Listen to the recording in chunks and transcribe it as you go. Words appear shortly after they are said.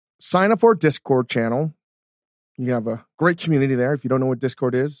sign up for our Discord channel. You have a great community there. If you don't know what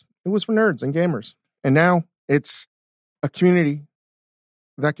Discord is, it was for nerds and gamers. And now it's a community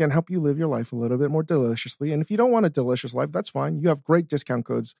that can help you live your life a little bit more deliciously. And if you don't want a delicious life, that's fine. You have great discount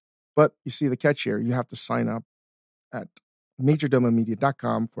codes. But you see the catch here. You have to sign up at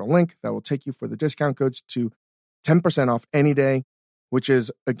majordomomedia.com for a link that will take you for the discount codes to 10% off any day, which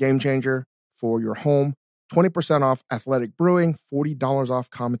is a game changer for your home. 20% off Athletic Brewing, $40 off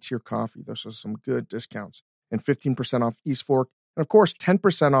Cometeer Coffee. Those are some good discounts. And 15% off East Fork. And of course,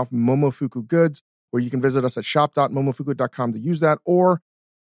 10% off Momofuku Goods, where you can visit us at shop.momofuku.com to use that. Or,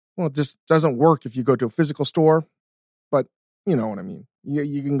 well, it just doesn't work if you go to a physical store, but you know what I mean.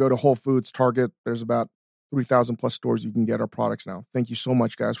 You can go to Whole Foods, Target. There's about 3,000 plus stores you can get our products now. Thank you so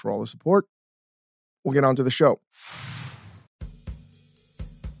much, guys, for all the support. We'll get on to the show.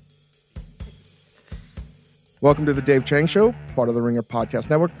 Welcome to the Dave Chang Show, part of the Ringer Podcast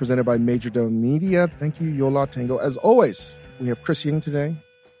Network, presented by Majordomo Media. Thank you, Yola Tango. As always, we have Chris Ying today.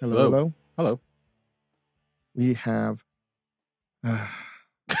 Hello. Hello. We have... We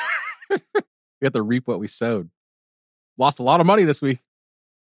have to reap what we sowed. Lost a lot of money this week.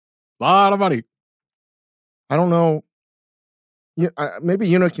 A lot of money. I don't know. Maybe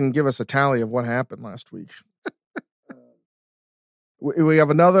Yuna can give us a tally of what happened last week. We have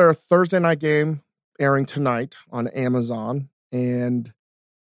another Thursday night game airing tonight on Amazon. And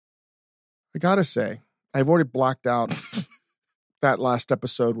I got to say, I've already blacked out that last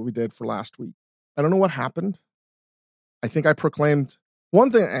episode we did for last week. I don't know what happened. I think I proclaimed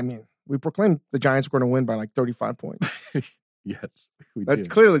one thing. I mean, we proclaimed the Giants were going to win by like 35 points. Yes, we that did.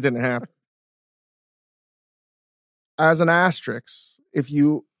 Clearly didn't happen. As an asterisk, I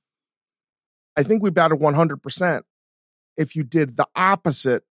think we batted 100% if you did the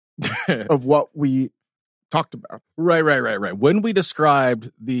opposite of what we talked about. Right. When we described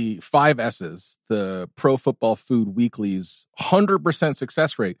the 5 S's, the Pro Football Food Weekly's 100%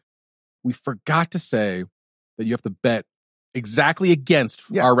 success rate, we forgot to say that you have to bet exactly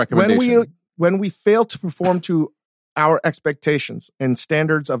against our recommendation. When we fail to perform to our expectations and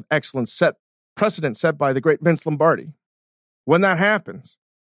standards of excellence precedent set by the great Vince Lombardi, when that happens,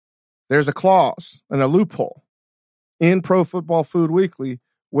 there's a clause and a loophole in Pro Football Food Weekly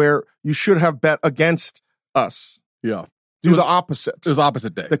where you should have bet against us. Yeah. Do the opposite. It was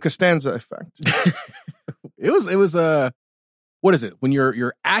opposite day. The Costanza effect. It was what is it? When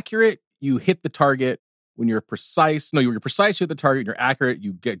you're accurate, you hit the target. When you're precise, you're precise, you hit the target, you're accurate,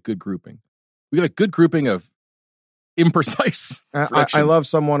 you get good grouping. We got a good grouping of imprecise. I love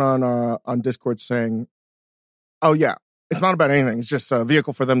someone on Discord saying, "Oh yeah, it's not about anything. It's just a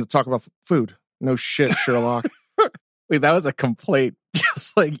vehicle for them to talk about food." No shit, Sherlock. Wait, that was a complaint.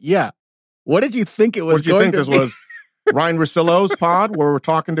 Just like, yeah. What did you think it was? What did you think this was? Ryan Russillo's pod where we're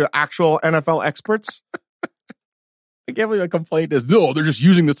talking to actual NFL experts? I can't believe a complaint is, no, they're just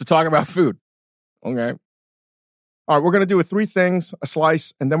using this to talk about food. Okay. All right, we're going to do a 3 things, a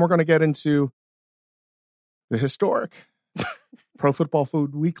slice, and then we're going to get into the historic Pro Football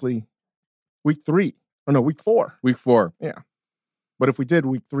Food Weekly, week 3. Oh, no, week 4. Week 4. Yeah. But if we did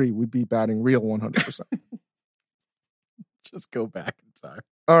week 3, we'd be batting real 100%. Just go back in time.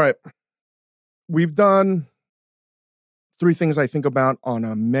 All right. We've done 3 things I think about on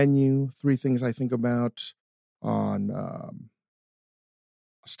a menu, 3 things I think about on a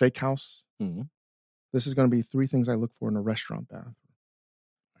steakhouse. Mm-hmm. This is going to be 3 things I look for in a restaurant bathroom.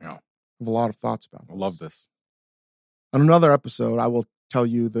 Yeah. I have a lot of thoughts about this. I love this. On another episode, I will tell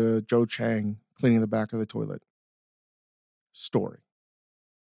you the Joe Chang cleaning the back of the toilet story.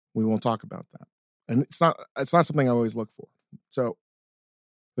 We won't talk about that. And it's not something I always look for. So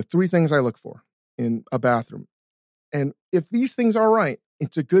the 3 things I look for in a bathroom. And if these things are right,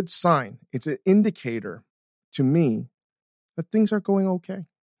 it's a good sign. It's an indicator to me that things are going okay.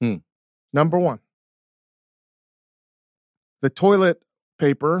 Number 1, the toilet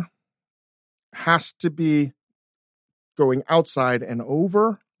paper has to be going outside and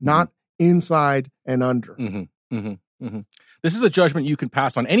over, not inside and under. Mm-hmm. Mm-hmm. Mm-hmm. This is a judgment you can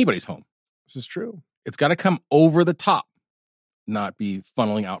pass on anybody's home. This is true. It's got to come over the top, not be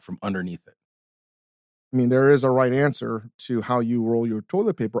funneling out from underneath it. I mean, there is a right answer to how you roll your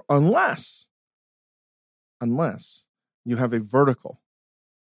toilet paper, unless you have a vertical.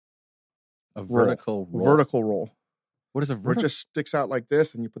 A vertical roll. Vertical roll. What is a Where vertical? it just sticks out like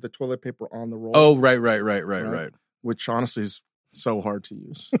this, and you put the toilet paper on the roll. Oh, right. Which honestly is so hard to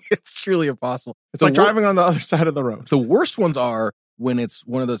use. It's truly impossible. It's like driving on the other side of the road. The worst ones are when it's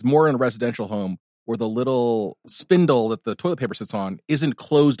one of those more in a residential home where the little spindle that the toilet paper sits on isn't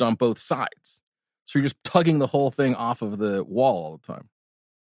closed on both sides. So you're just tugging the whole thing off of the wall all the time.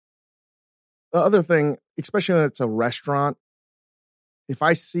 The other thing, especially when it's a restaurant, if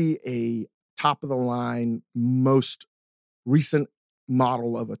I see a top of the line, most recent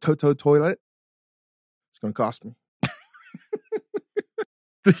model of a Toto toilet, it's going to cost me.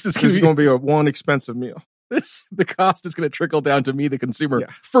 This is going to be one expensive meal. The cost is going to trickle down to me, the consumer, Yeah.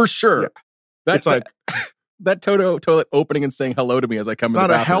 for sure. Yeah. That's like that Toto toilet opening and saying hello to me as I come in the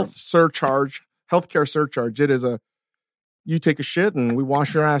bathroom. It's not a healthcare surcharge. It is you take a shit and we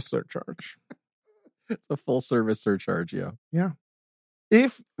wash your ass surcharge. It's a full service surcharge, yeah. Yeah.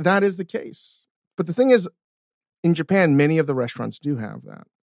 If that is the case. But the thing is, in Japan, many of the restaurants do have that.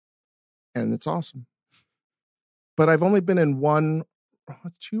 And it's awesome. But I've only been in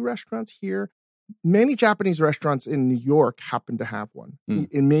 2 restaurants here. Many Japanese restaurants in New York happen to have one.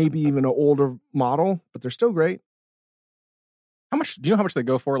 It may be even an older model, but they're still great. How much? Do you know how much they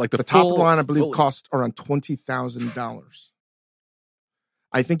go for? Like the top of the line, I believe, cost around $20,000.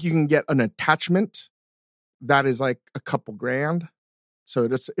 I think you can get an attachment that is like a couple grand. So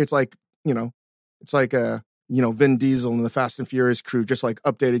it's like, it's like Vin Diesel and the Fast and Furious crew just like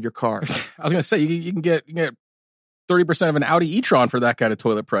updated your car. I was going to say you can get 30% of an Audi e-tron for that kind of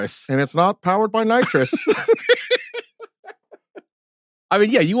toilet price. And it's not powered by nitrous. I mean,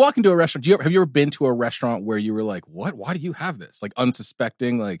 yeah, you walk into a restaurant. Have you ever been to a restaurant where you were like, what? Why do you have this? Like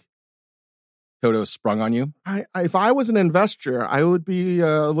unsuspecting, like Toto sprung on you? If I was an investor, I would be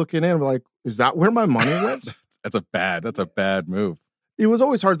looking in like, is that where my money went? That's a bad move. It was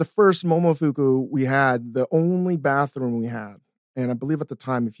always hard. The first Momofuku we had, the only bathroom we had, and I believe at the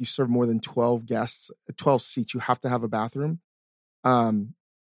time, if you serve more than 12 guests, 12 seats, you have to have a bathroom. We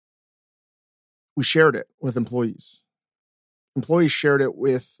shared it with employees. Employees shared it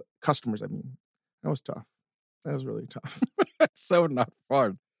with customers. I mean, that was tough. That was really tough. That's so not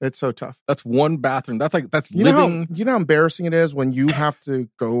fun. It's so tough. That's one bathroom. That's you living. You know how embarrassing it is when you have to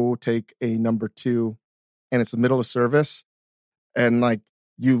go take a number 2 and it's the middle of service and like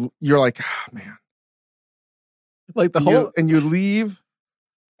you're like, oh, man. Like and you leave.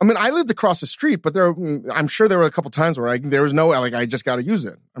 I mean, I lived across the street, but I'm sure there were a couple times where there was no, like, I just got to use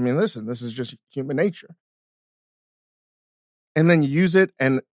it. I mean, listen, this is just human nature. And then you use it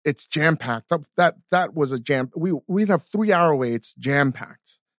and it's jam-packed. That was a jam. We'd have 3-hour waits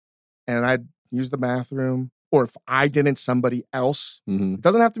jam-packed. And I'd use the bathroom. Or if I didn't, somebody else. Mm-hmm. It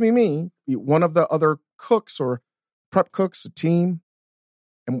doesn't have to be me. One of the other cooks or prep cooks, a team.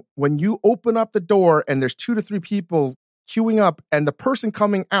 And when you open up the door and there's 2 to 3 people queuing up and the person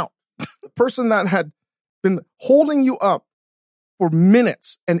coming out, the person that had been holding you up for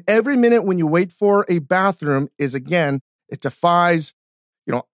minutes, and every minute when you wait for a bathroom is, again, it defies,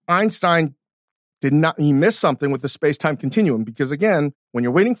 Einstein he missed something with the space-time continuum because, again, when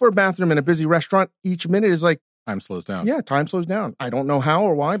you're waiting for a bathroom in a busy restaurant, each minute is like... Time slows down. Yeah, time slows down. I don't know how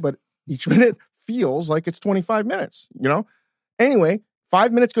or why, but each minute feels like it's 25 minutes, Anyway,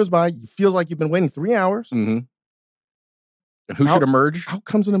 5 minutes goes by, you feel like you've been waiting 3 hours. Mm-hmm. And who should emerge? Out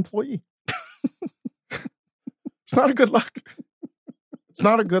comes an employee. It's not a good luck. It's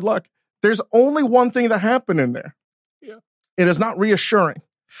not a good luck. There's only one thing that happened in there. Yeah. It is not reassuring.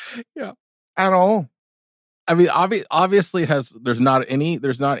 Yeah. At all. I mean, obviously there's not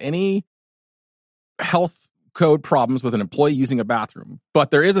any health code problems with an employee using a bathroom,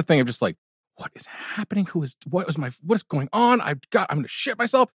 but there is a thing of just like, what is happening? What is going on? I'm going to shit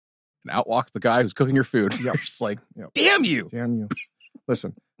myself. And out walks the guy who's cooking your food. Yep. You're just like, damn you. Damn you.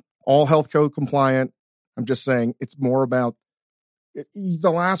 Listen, all health code compliant. I'm just saying it's more about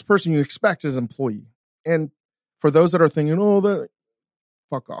the last person you expect is employee. And for those that are thinking,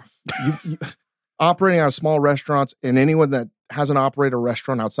 fuck off. You operating out of small restaurants, and anyone that hasn't operated a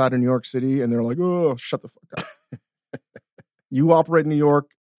restaurant outside of New York City and they're like, oh, shut the fuck up. You operate in New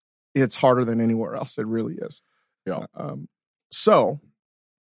York, it's harder than anywhere else. It really is. Yeah. So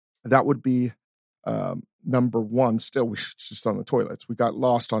that would be number 1. Still, we just on the toilets. We got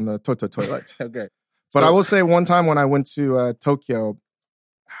lost on the Toto toilets. Okay. But I will say one time when I went to Tokyo,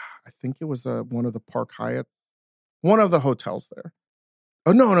 I think it was one of the Park Hyatt, one of the hotels there.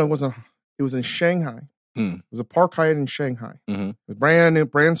 Oh, no, it wasn't. It was in Shanghai. It was a Park Hyatt in Shanghai. Mm-hmm. It was brand new,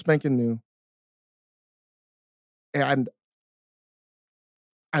 brand spanking new. And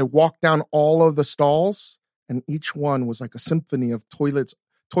I walked down all of the stalls, and each one was like a symphony of toilet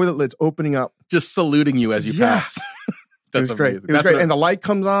lids opening up. Just saluting you as you pass. That's great. It was great. And the light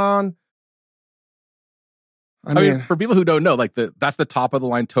comes on. I mean, for people who don't know, like that's the top of the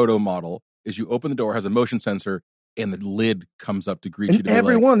line Toto model is you open the door, has a motion sensor, and the lid comes up to greet you.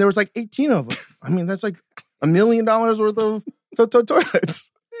 Everyone, there was like 18 of them. I mean, that's like $1 million worth of Toto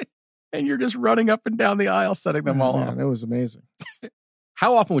toilets. And you're just running up and down the aisle, setting them all off. It was amazing.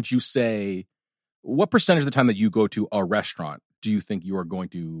 How often would you say what percentage of the time that you go to a restaurant do you think you are going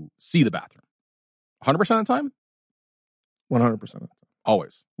to see the bathroom? 100% of the time? 100% of the time.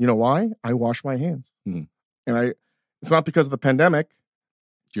 Always. You know why? I wash my hands. Mhm. And it's not because of the pandemic.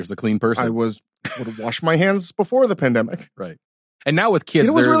 You're just a clean person. I would wash my hands before the pandemic. Right. And now with kids,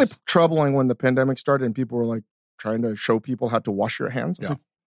 it was really troubling when the pandemic started and people were like trying to show people how to wash your hands. I was like,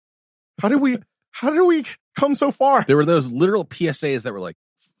 how did we come so far? There were those literal PSAs that were like,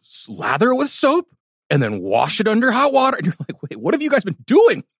 slather it with soap and then wash it under hot water. And you're like, wait, what have you guys been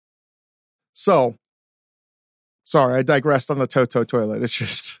doing? So, sorry, I digressed on the Toto toilet. It's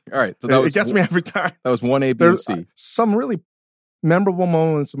just, all right. So it gets me every time. That was 1A, B, and C. Some really memorable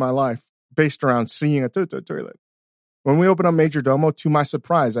moments in my life based around seeing a Toto toilet. When we opened up Major Domo, to my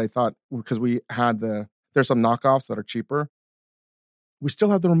surprise, I thought, because we had there's some knockoffs that are cheaper. We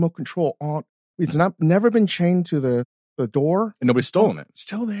still have the remote control on. It's never been chained to the door. And nobody's stolen it. It's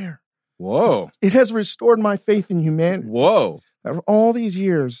still there. Whoa. It has restored my faith in humanity. Whoa. After all these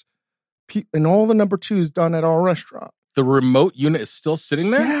years, and all the number 2s done at our restaurant. The remote unit is still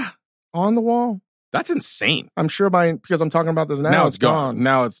sitting there? Yeah. On the wall. That's insane. I'm sure because I'm talking about this now it's gone.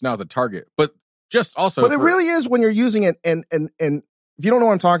 Now it's a Target. But just also. But it really is when you're using it. And if you don't know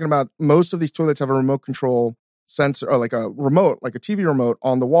what I'm talking about, most of these toilets have a remote control sensor, or like a remote, like a TV remote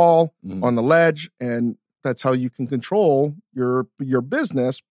on the wall, on the ledge. And that's how you can control your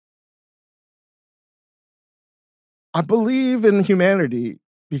business. I believe in humanity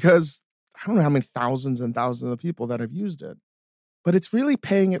because I don't know how many thousands and thousands of people that have used it, but it's really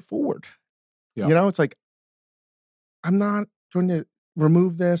paying it forward. Yeah. You know, it's like, I'm not going to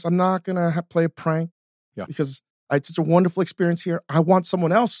remove this. I'm not going to play a prank because I had such a wonderful experience here. I want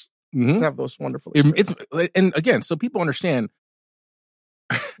someone else to have those wonderful experiences. And again, so people understand,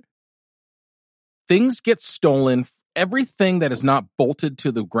 things get stolen. Everything that is not bolted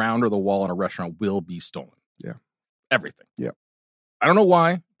to the ground or the wall in a restaurant will be stolen. Yeah. Everything. Yeah. I don't know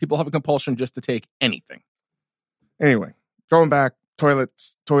why people have a compulsion just to take anything. Anyway, going back, toilet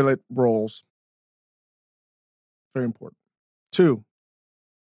rolls. Very important. 2,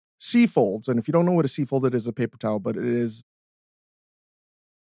 C-folds. And if you don't know what a C-fold, it is a paper towel, but it is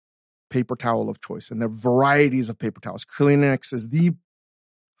paper towel of choice. And there are varieties of paper towels. Kleenex is the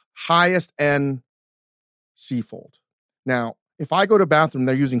highest end C-fold. Now, if I go to a bathroom,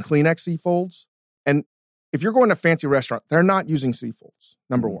 they're using Kleenex C-folds. And if you're going to a fancy restaurant, they're not using C-folds,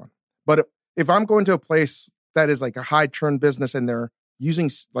 number one. But if I'm going to a place that is like a high turn business and they're using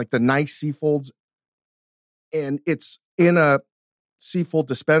like the nice C-folds and it's in a C-fold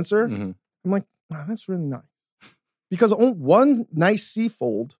dispenser, I'm like, wow, that's really nice. Because one nice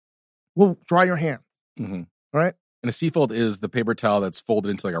C-fold will dry your hand. Right? And a C-fold is the paper towel that's folded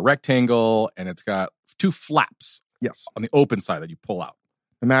into like a rectangle and it's got 2 flaps. Yes. On the open side that you pull out.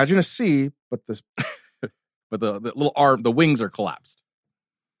 Imagine a C, but this... But the little arm, the wings are collapsed.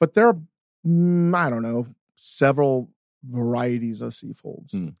 But there are, I don't know, several varieties of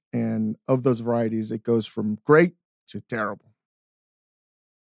C-folds. And of those varieties, it goes from great to terrible.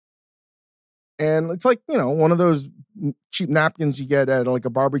 And it's like, you know, one of those cheap napkins you get at like a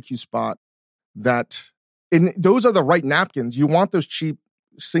barbecue spot and those are the right napkins. You want those cheap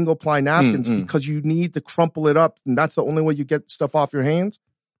single-ply napkins because you need to crumple it up. And that's the only way you get stuff off your hands.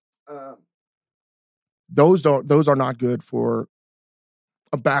 Those are not good for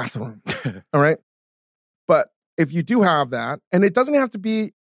a bathroom. All right. But if you do have that, and it doesn't have to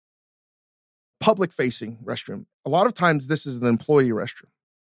be public facing restroom. A lot of times this is an employee restroom.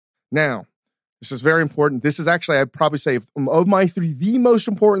 Now, this is very important. This is actually, I'd probably say of my 3, the most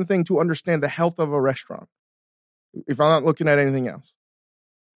important thing to understand the health of a restaurant. If I'm not looking at anything else.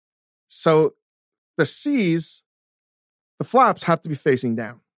 So the C's, the flaps have to be facing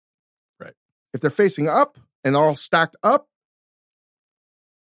down. If they're facing up and they're all stacked up,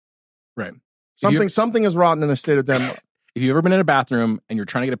 right? Something is rotten in the state of Denmark. If you've ever been in a bathroom and you're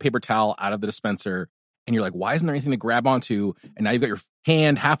trying to get a paper towel out of the dispenser and you're like, why isn't there anything to grab onto? And now you've got your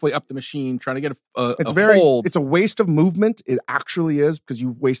hand halfway up the machine trying to get a hold. It's a waste of movement. It actually is, because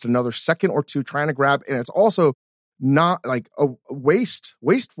you waste another second or 2 trying to grab. And it's also not like a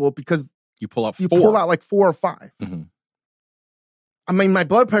wasteful because you pull out like 4 or 5. I mean, my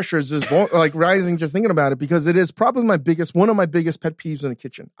blood pressure is just like rising just thinking about it, because it is probably one of my biggest pet peeves in the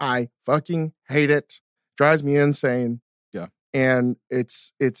kitchen. I fucking hate it. Drives me insane. Yeah. And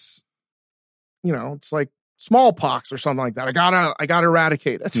it's, you know, it's like smallpox or something like that. I gotta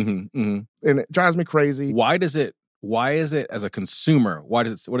eradicate it. And it drives me crazy. Why is it as a consumer? What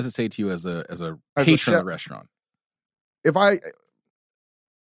does it say to you as a patron of the restaurant?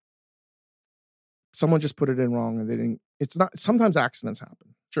 Someone just put it in wrong and they didn't, it's not, sometimes accidents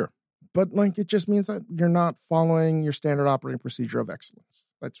happen. Sure. but like it just means that you're not following your standard operating procedure of excellence.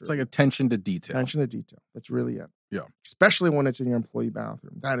 It's like attention to detail. Attention to detail. That's really it. Yeah. Especially when it's in your employee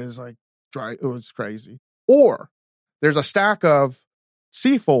bathroom. That is like dry. Oh, it's crazy. Or there's a stack of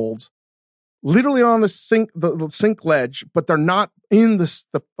C folds literally on the sink ledge, but they're not in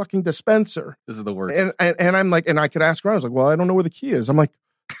the fucking dispenser. This is the worst. And I'm like, and I could ask around. I was like, well, I don't know where the key is. I'm like,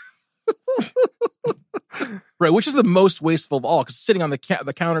 right, which is the most wasteful of all, because sitting on the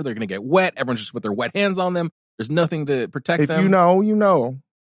counter, they're going to get wet. Everyone's just with their wet hands on them. There's nothing to protect them. If you know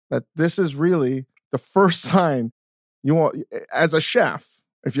that this is really the first sign you want, as a chef,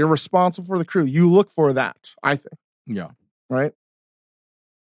 if you're responsible for the crew, you look for that, I think. Yeah. Right?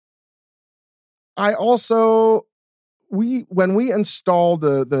 I also, when we installed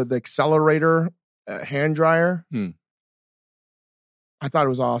the accelerator hand dryer, I thought it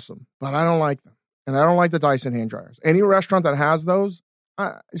was awesome, but I don't like them. And I don't like the Dyson hand dryers. Any restaurant that has those,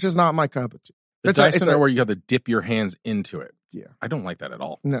 it's just not my cup of tea. The Dyson are where you have to dip your hands into it. Yeah. I don't like that at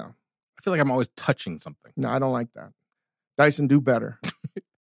all. No. I feel like I'm always touching something. No, I don't like that. Dyson, do better.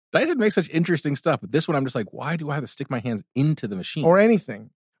 Dyson makes such interesting stuff, but this one I'm just like, why do I have to stick my hands into the machine? Or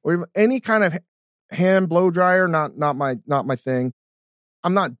anything. Or even any kind of hand blow dryer, not my thing.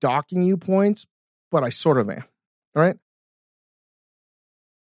 I'm not docking you points, but I sort of am. All right?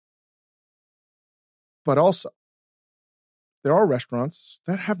 But also, there are restaurants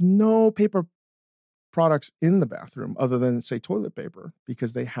that have no paper products in the bathroom other than, say, toilet paper,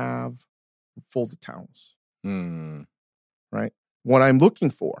 because they have folded towels. Right? What I'm looking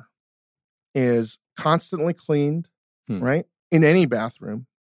for is constantly cleaned, right? In any bathroom.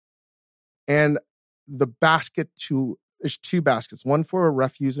 And the basket there's two baskets, one for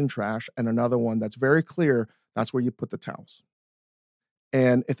refuse and trash, and another one that's very clear. That's where you put the towels.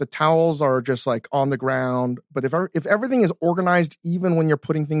 And if the towels are just like on the ground, but if everything is organized, even when you're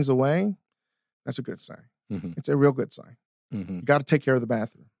putting things away, that's a good sign. Mm-hmm. It's a real good sign. Mm-hmm. You got to take care of the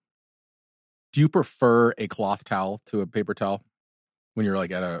bathroom. Do you prefer a cloth towel to a paper towel when you're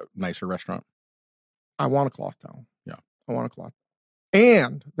like at a nicer restaurant? I want a cloth towel. Yeah. I want a cloth.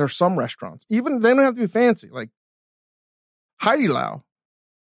 And there's some restaurants, even they don't have to be fancy, like Heidi Lau.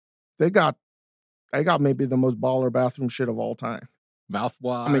 They got maybe the most baller bathroom shit of all time.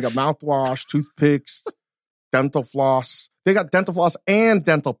 Mouthwash. I mean, got mouthwash, toothpicks, dental floss. They got dental floss and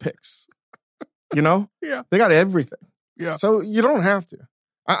dental picks. You know? Yeah. They got everything. Yeah. So you don't have to.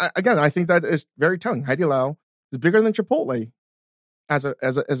 I think that is very telling. Heidi Lau is bigger than Chipotle as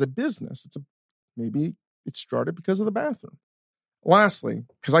a business. Maybe it started because of the bathroom. Lastly,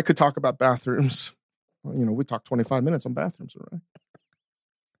 because I could talk about bathrooms. You know, we talked 25 minutes on bathrooms already.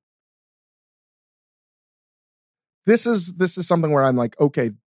 This is something where I'm like,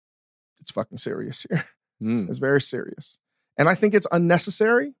 okay, it's fucking serious here. It's very serious. And I think it's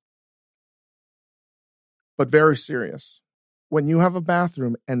unnecessary, but very serious. When you have a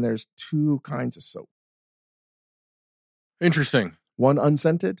bathroom and there's two kinds of soap. Interesting. One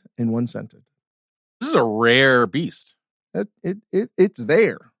unscented and one scented. This is a rare beast. It's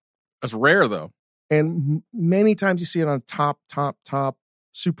there. It's rare, though. And many times you see it on top,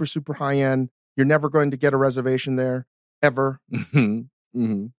 super, super high end. You're never going to get a reservation there, ever.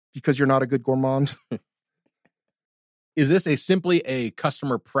 Because you're not a good gourmand. Is this simply a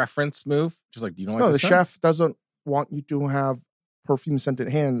customer preference move? Just like, do you know? No, the chef doesn't want you to have perfume scented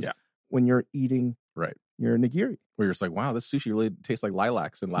hands when you're eating your nigiri. Where you're just like, wow, this sushi really tastes like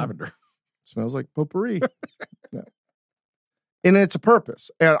lilacs and lavender. It smells like potpourri. Yeah. And it's a purpose.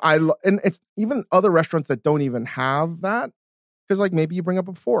 And and it's even other restaurants that don't even have that. Because like maybe you bring up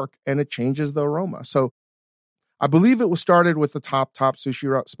a fork and it changes the aroma. So I believe it was started with the top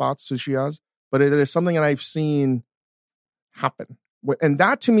sushi spots, Sushiyas, but it is something that I've seen happen. And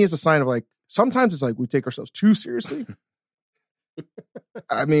that to me is a sign of like, sometimes it's like we take ourselves too seriously.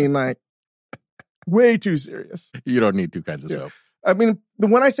 I mean, like, way too serious. You don't need two kinds of soap. I mean,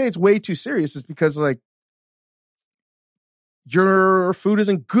 when I say it's way too serious, it's because like your food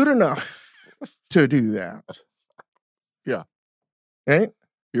isn't good enough to do that. Yeah. Right?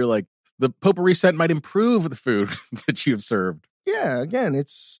 You're like, the potpourri scent might improve the food that you've served. Yeah, again,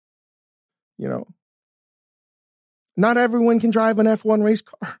 it's, not everyone can drive an F1 race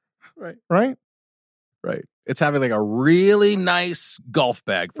car. Right? It's having like a really nice golf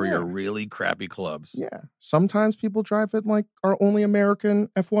bag for your really crappy clubs. Yeah. Sometimes people drive it like our only American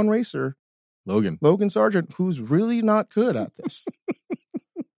F1 racer, Logan Sargent, who's really not good at this.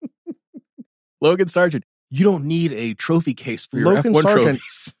 Logan Sargent. You don't need a trophy case for your F1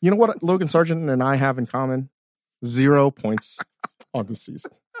 trophies. You know what Logan Sargent and I have in common? 0 points on the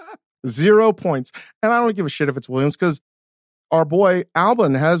season. 0 points. And I don't give a shit if it's Williams, because our boy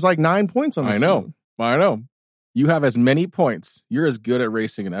Albin has like 9 points on this season. I know. You have as many points. You're as good at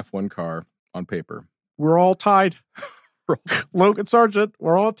racing an F1 car on paper. We're all tied. Logan Sargent,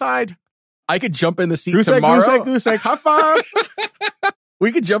 we're all tied. I could jump in the seat tomorrow. Goose egg, high five.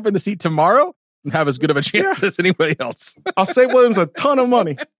 We could jump in the seat tomorrow and have as good of a chance as anybody else. I'll save Williams a ton of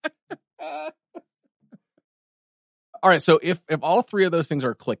money. All right, so if all three of those things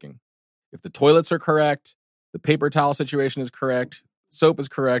are clicking, if the toilets are correct, the paper towel situation is correct, soap is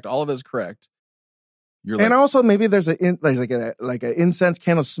correct, all of it is correct. And also maybe there's like an incense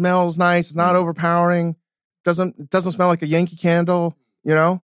candle, smells nice, it's not overpowering, doesn't smell like a Yankee candle, you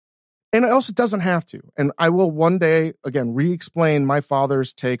know? And it also doesn't have to. And I will one day, again, re-explain my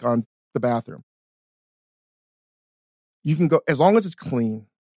father's take on the bathroom. You can go, as long as it's clean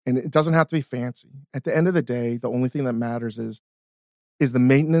and it doesn't have to be fancy. At the end of the day, the only thing that matters is the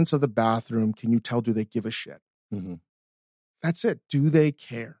maintenance of the bathroom. Can you tell, do they give a shit? Mm-hmm. That's it. Do they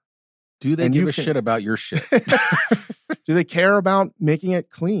care? Do they give a shit about your shit? Do they care about making it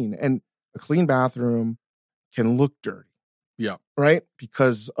clean? And a clean bathroom can look dirty. Yeah. Right?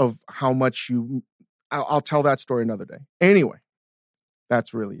 Because of how much I'll tell that story another day. Anyway,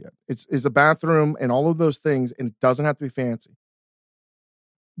 that's really it. It's a bathroom and all of those things, and it doesn't have to be fancy.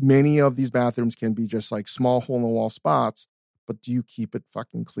 Many of these bathrooms can be just like small hole-in-the-wall spots, but do you keep it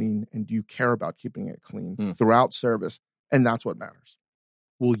fucking clean? And do you care about keeping it clean throughout service? And that's what matters.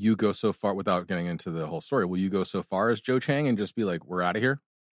 Will you go so far, without getting into the whole story, will you go so far as Joe Chang and just be like, we're out of here?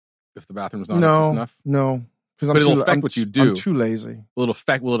 If the bathroom's not up to snuff? No. But it'll affect what you do. I'm too lazy. Will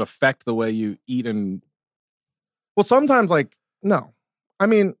it affect the way you eat and... Well, sometimes, no. I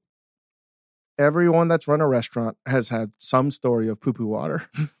mean, everyone that's run a restaurant has had some story of poo-poo water.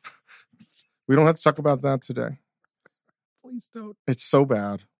 We don't have to talk about that today. Please don't. It's so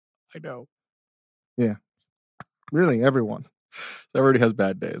bad. I know. Yeah. Really, everyone. Everybody has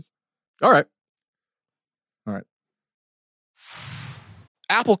bad days. All right.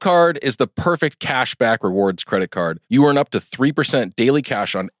 Apple Card is the perfect cashback rewards credit card. You earn up to 3% daily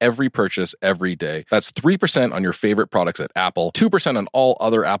cash on every purchase every day. That's 3% on your favorite products at Apple, 2% on all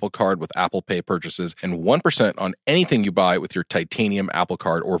other Apple Card with Apple Pay purchases, and 1% on anything you buy with your titanium Apple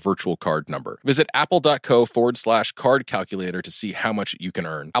Card or virtual card number. Visit apple.co/card calculator to see how much you can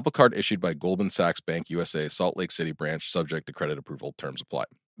earn. Apple Card issued by Goldman Sachs Bank USA, Salt Lake City branch, subject to credit approval. Terms apply.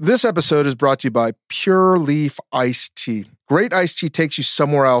 This episode is brought to you by Pure Leaf Iced Tea. Great iced tea takes you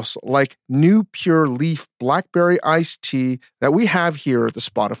somewhere else, like new Pure Leaf Blackberry Iced Tea that we have here at the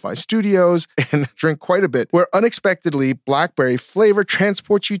Spotify studios and drink quite a bit, where unexpectedly blackberry flavor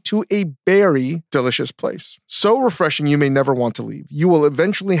transports you to a berry delicious place. So refreshing you may never want to leave. You will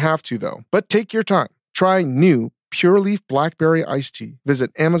eventually have to, though. But take your time. Try new Pure Leaf Blackberry Iced Tea.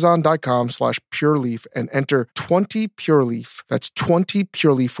 Visit Amazon.com/PureLeaf and enter 20 Pure Leaf. That's 20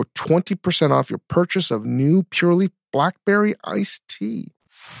 Pure Leaf for 20% off your purchase of new Pure Leaf Blackberry Iced Tea.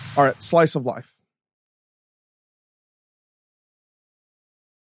 All right, slice of life.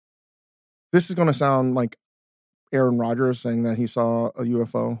 This is going to sound like Aaron Rodgers saying that he saw a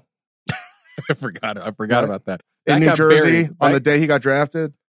UFO. I forgot about that. In New Jersey, buried, right? On the day he got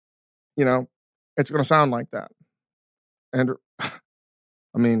drafted. You know, it's going to sound like that. And,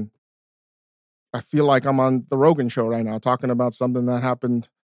 I mean, I feel like I'm on the Rogan show right now talking about something that happened,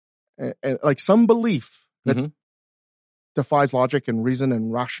 like some belief that defies logic and reason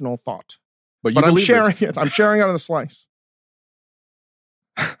and rational thought. But I'm sharing it. I'm sharing it on the slice.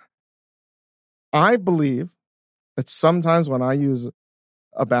 I believe that sometimes when I use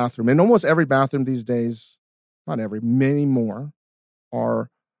a bathroom, and almost every bathroom these days, not every, many more, are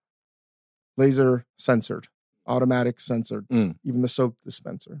laser censored. Automatic censored, even the soap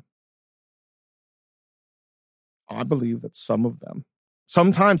dispenser. I believe that some of them,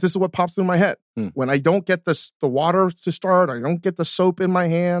 sometimes this is what pops through my head. When I don't get the water to start, I don't get the soap in my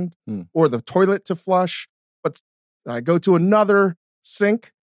hand or the toilet to flush, but I go to another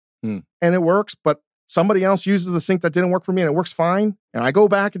sink and it works, but somebody else uses the sink that didn't work for me and it works fine. And I go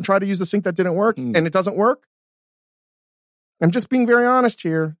back and try to use the sink that didn't work and it doesn't work. I'm just being very honest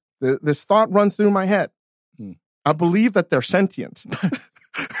here. This thought runs through my head. I believe that they're sentient.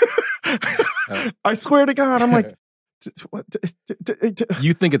 I swear to God, I'm like...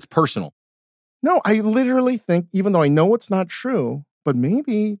 You think it's personal? No, I literally think, even though I know it's not true, but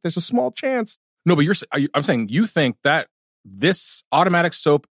maybe there's a small chance. No, but I'm saying you think that this automatic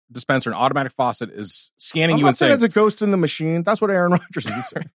soap dispenser and automatic faucet is scanning you and saying... it's a ghost in the machine. That's what Aaron Rodgers would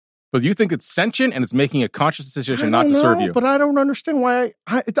say. But you think it's sentient and it's making a conscious decision not to serve you? But I don't understand why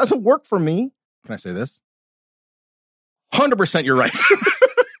it doesn't work for me. Can I say this? 100% you're right.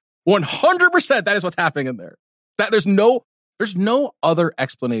 100% that is what's happening in there. That there's no There's no other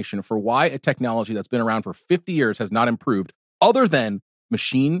explanation for why a technology that's been around for 50 years has not improved other than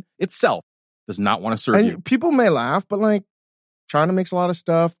machine itself does not want to serve you. People may laugh, but like China makes a lot of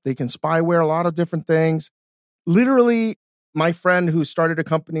stuff. They can spyware a lot of different things. Literally, my friend who started a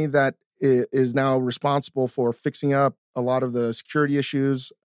company that is now responsible for fixing up a lot of the security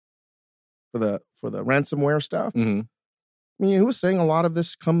issues for the ransomware stuff. Mm-hmm. I mean, he was saying a lot of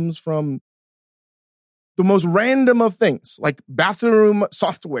this comes from the most random of things, like bathroom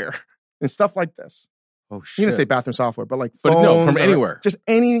software and stuff like this. Oh, shit. He didn't say bathroom software, but like phones, no, from anywhere. Just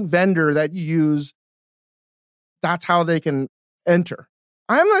any vendor that you use, that's how they can enter.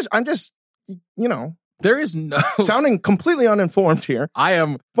 I'm just, there is no sounding completely uninformed here. I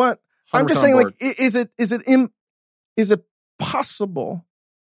am, but I'm just saying, like, is it possible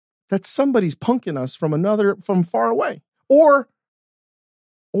that somebody's punking us from far away, or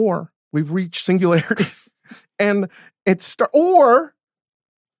we've reached singularity, and or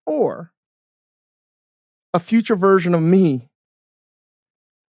a future version of me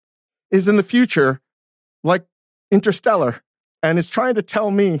is in the future, like Interstellar, and is trying to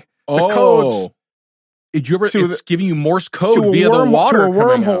tell me the codes. It's giving you Morse code via the water to a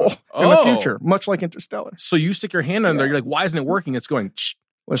wormhole in the future, much like Interstellar. So you stick your hand in there, you're like, why isn't it working? It's going,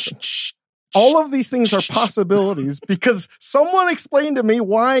 listen, all of these things are possibilities because someone explained to me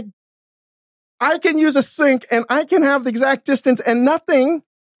why I can use a sink and I can have the exact distance and nothing.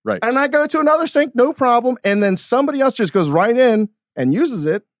 Right. And I go to another sink, no problem. And then somebody else just goes right in and uses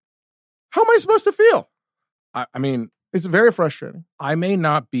it. How am I supposed to feel? I mean, it's very frustrating. I may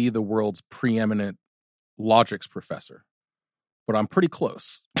not be the world's preeminent logics professor, but I'm pretty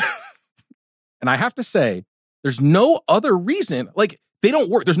close. And I have to say, there's no other reason, like, they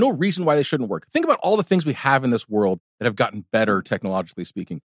don't work. There's no reason why they shouldn't work. Think about all the things we have in this world that have gotten better technologically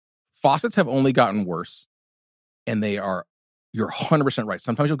speaking. Faucets have only gotten worse, and you're 100% right.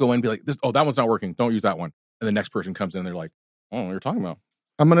 Sometimes you'll go in and be like, that one's not working. Don't use that one. And the next person comes in and they're like, oh, what are you talking about?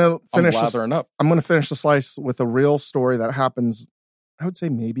 I'm going to finish the slice with a real story that happens, I would say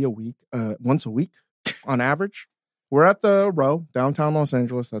maybe once a week on average. We're at the Row, downtown Los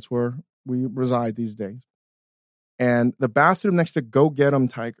Angeles. That's where we reside these days. And the bathroom next to Go Get 'Em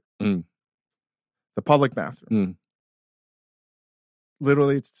Tiger, the public bathroom.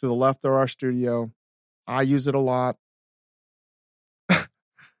 Literally, it's to the left of our studio. I use it a lot.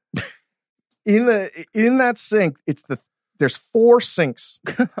 In that sink, there's 4 sinks.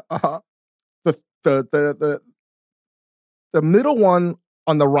 The middle one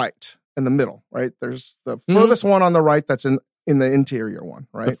on the right, in the middle, right? There's the furthest one on the right that's in the interior one,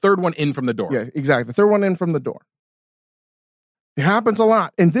 right? The third one in from the door. Yeah, exactly. The third one in from the door. It happens a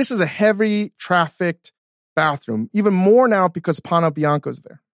lot. And this is a heavy trafficked bathroom, even more now because Pana Bianco's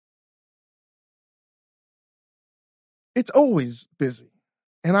there. It's always busy.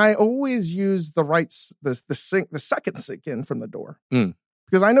 And I always use the second sink in from the door.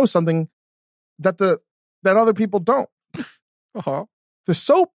 Because I know something that other people don't. Uh-huh. The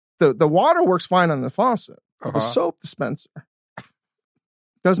soap, the water works fine on the faucet. The soap dispenser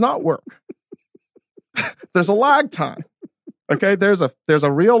does not work. There's a lag time. Okay, there's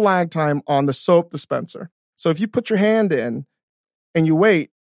a real lag time on the soap dispenser. So if you put your hand in and you wait,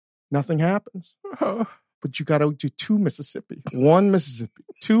 nothing happens. But you got to do 2 Mississippi, 1 Mississippi,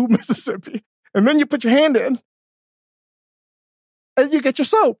 2 Mississippi, and then you put your hand in and you get your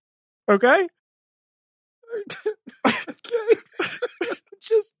soap. Okay.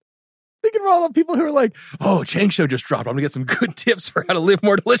 Just thinking about all the people who are like, "Oh, Chang Show just dropped. I'm gonna get some good tips for how to live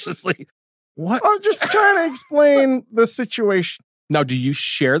more deliciously." What? I'm just trying to explain the situation. Now, do you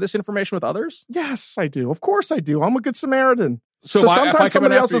share this information with others? Yes, I do. Of course I do. I'm a good Samaritan. So if sometimes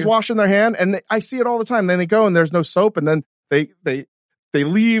somebody else is washing their hand, and I see it all the time. Then they go and there's no soap, and then they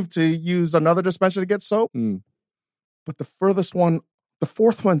leave to use another dispenser to get soap. But the furthest one, the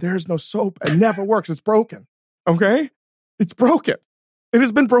fourth one, there's no soap and never works. It's broken. Okay? It's broken. It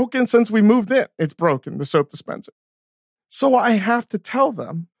has been broken since we moved in. It's broken, the soap dispenser. So I have to tell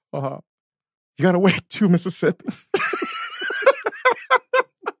them, you got to wait 2 Mississippi.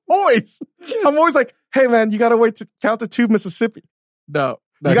 Always. Yes. I'm always like, hey, man, you got to count to 2 Mississippi. No.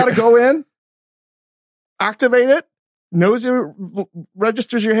 You got to go in, activate it,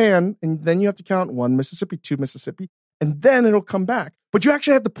 registers your hand, and then you have to count 1 Mississippi, 2 Mississippi, and then it'll come back. But you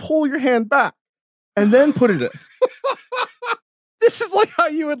actually have to pull your hand back and then put it in. This is like how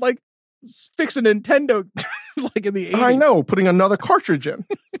you would like fix a Nintendo like in the 80s. I know, putting another cartridge in.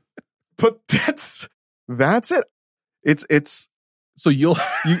 But that's it. It's so you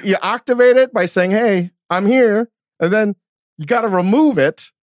activate it by saying, hey, I'm here. And then you got to remove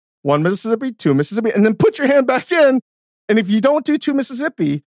it. 1 Mississippi, 2 Mississippi, and then put your hand back in And if you don't do 2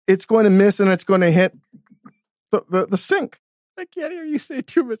 Mississippi, it's going to miss and it's going to hit the sink. I can't hear you say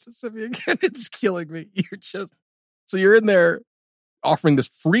 2 Mississippi again. It's killing me. So you're in there offering this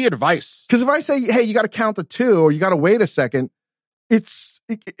free advice. Because if I say, hey, you got to count to 2 or you got to wait a second,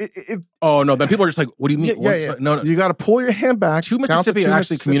 oh, no. Then people are just like, what do you mean? Yeah. No. You got to pull your hand back. 2 Mississippi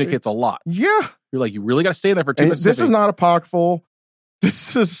actually communicates a lot. Yeah. You're like, you really got to stay there for 2 Mississippi. This is not a pocketful.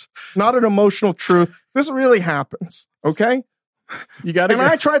 This is not an emotional truth. This really happens. Okay?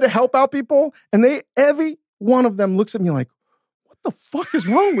 I try to help out people, and every one of them looks at me like, what the fuck is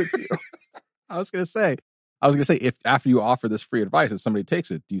wrong with you? I was going to say, if after you offer this free advice, if somebody takes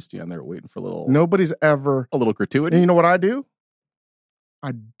it, do you stand there waiting for a little... Nobody's ever... A little gratuity? And you know what I do?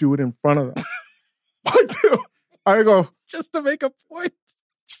 I do it in front of them. I do. I go... Just to make a point.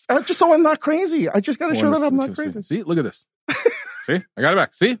 Just so I'm not crazy. I just got to show that I'm not crazy. See? Look at this. See? I got it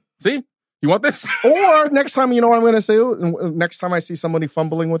back. See? You want this? Or next time, you know what I'm going to say? Next time I see somebody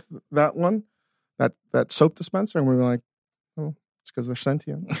fumbling with that one, that soap dispenser, I'm going to be like, oh, it's because they're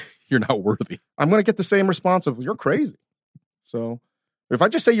sentient. You're not worthy. I'm going to get the same response of, you're crazy. So if I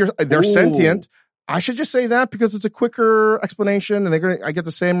just say they're sentient, I should just say that because it's a quicker explanation and I get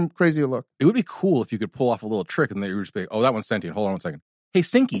the same crazy look. It would be cool if you could pull off a little trick and they would just be, oh, that one's sentient. Hold on 1 second. Hey,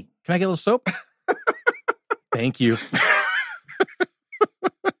 Sinky, can I get a little soap? Thank you.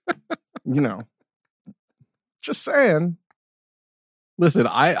 Just saying. Listen,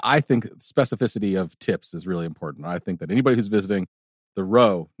 I think specificity of tips is really important. I think that anybody who's visiting the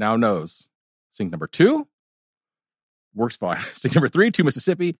row now knows sink number 2 works fine. Sink number 3, 2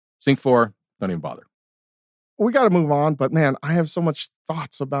 Mississippi. Sink 4, don't even bother. We got to move on, but man, I have so much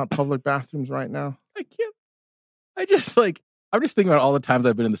thoughts about public bathrooms right now. I can't. I'm just thinking about all the times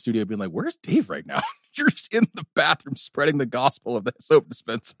I've been in the studio being like, where's Dave right now? You're just in the bathroom spreading the gospel of the soap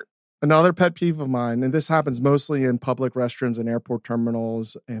dispenser. Another pet peeve of mine, and this happens mostly in public restrooms and airport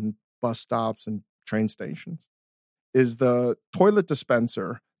terminals and bus stops and train stations, is the toilet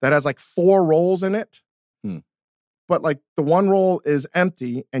dispenser that has like 4 rolls in it. But like the one roll is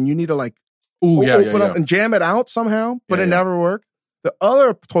empty and you need to like open up and jam it out somehow, but it never worked. The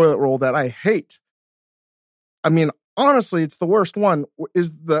other toilet roll that I hate, I mean, honestly, it's the worst one,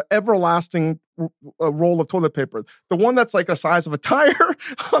 is the everlasting roll of toilet paper. The one that's like the size of a tire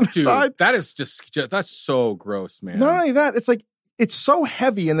on the side. That's so gross, man. Not only that, it's like, it's so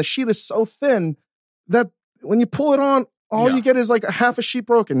heavy and the sheet is so thin that when you pull it on, all you get is like half a sheet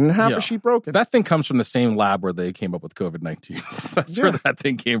broken and half a sheet broken. That thing comes from the same lab where they came up with COVID-19. That's where that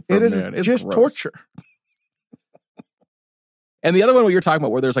thing came from, It is man. It's just gross. torture. And the other one where you're talking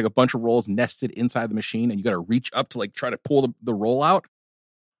about where there's like a bunch of rolls nested inside the machine and you got to reach up to like try to pull the roll out.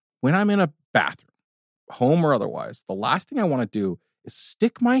 When I'm in a bathroom, home or otherwise, the last thing I want to do is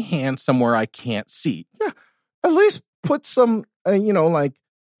stick my hand somewhere I can't see. Yeah. At least put some, like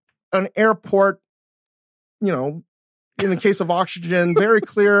an airport, in the case of oxygen, very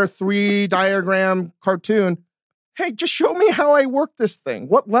clear 3-diagram cartoon. Hey, just show me how I work this thing.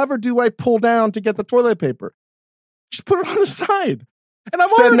 What lever do I pull down to get the toilet paper? Just put it on the side. And I'm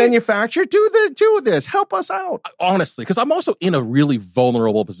said manufacturer, do this. Help us out. Honestly, because I'm also in a really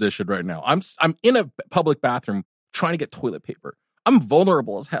vulnerable position right now. I'm in a public bathroom trying to get toilet paper. I'm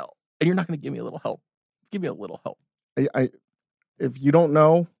vulnerable as hell. And you're not going to give me a little help. Give me a little help. If you don't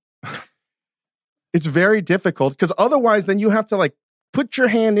know, it's very difficult because otherwise then you have to like put your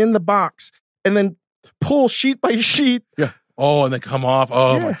hand in the box and then pull sheet by sheet. Yeah. Oh, and they come off.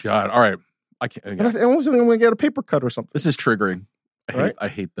 Oh my God. All right. I can't. I wasn't going to get a paper cut or something. This is triggering. I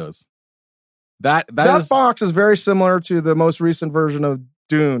hate those. That box is very similar to the most recent version of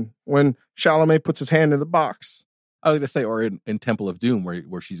Dune when Chalamet puts his hand in the box. I was going to say, or in Temple of Doom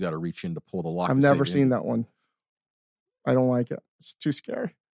where she's got to reach in to pull the lock. I've never seen that one. I don't like it. It's too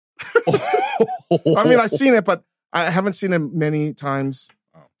scary. I mean, I've seen it, but I haven't seen it many times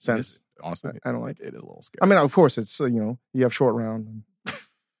since. Honestly, I don't like it. It is a little scary. I mean, of course, it's, you have short round.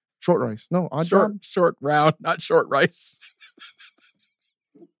 Short rice. No, odd job. Short round, not short rice.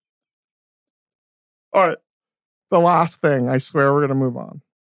 All right. The last thing, I swear we're going to move on.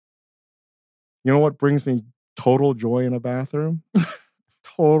 You know what brings me total joy in a bathroom?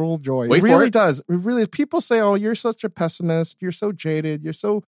 Total joy. Wait it really for it. does. It really, people say, oh, you're such a pessimist. You're so jaded. You're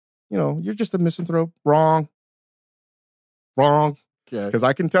so, you're just a misanthrope. Wrong. Okay. Because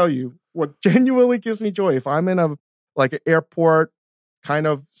I can tell you what genuinely gives me joy. If I'm in an airport kind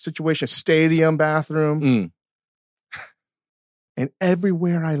of situation, stadium bathroom, and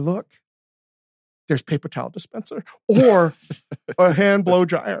everywhere I look, there's paper towel dispenser or a hand blow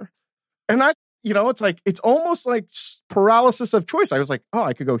dryer. And it's almost like paralysis of choice. I was like, oh,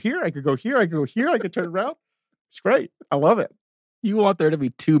 I could go here, I could go here, I could go here, I could turn around. It's great. I love it. You want there to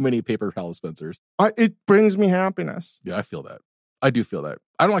be too many paper towel dispensers. It brings me happiness. Yeah, I feel that. I do feel that.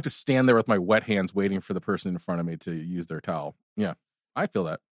 I don't like to stand there with my wet hands waiting for the person in front of me to use their towel. Yeah, I feel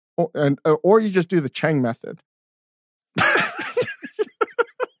that. Or you just do the Chang method.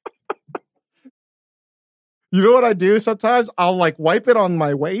 You know what I do sometimes? I'll like wipe it on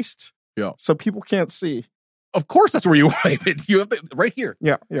my waist. Yeah. So people can't see. Of course, that's where you wipe it. You have right here.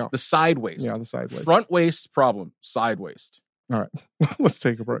 Yeah. The side waist. Yeah, the side waist. Front waist problem. Side waist. All right. Let's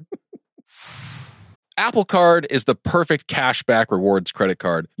take a break. Apple Card is the perfect cashback rewards credit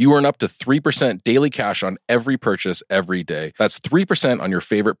card. You earn up to 3% daily cash on every purchase every day. That's 3% on your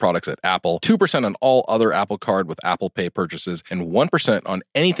favorite products at Apple, 2% on all other Apple Card with Apple Pay purchases, and 1% on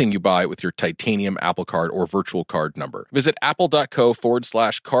anything you buy with your titanium Apple Card or virtual card number. Visit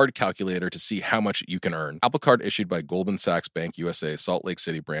apple.co/card calculator to see how much you can earn. Apple Card issued by Goldman Sachs Bank USA, Salt Lake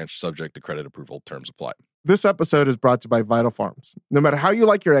City branch, subject to credit approval. Terms apply. This episode is brought to you by Vital Farms. No matter how you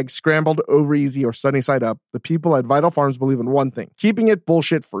like your eggs, scrambled, over easy, or sunny side up, the people at Vital Farms believe in one thing: keeping it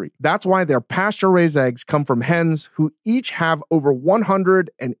bullshit free. That's why their pasture-raised eggs come from hens who each have over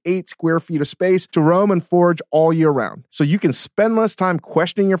 108 square feet of space to roam and forage all year round. So you can spend less time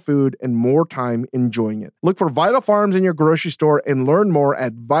questioning your food and more time enjoying it. Look for Vital Farms in your grocery store and learn more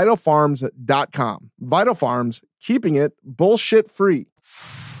at vitalfarms.com. Vital Farms, keeping it bullshit free.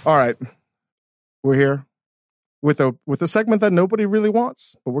 All right. We're here with a segment that nobody really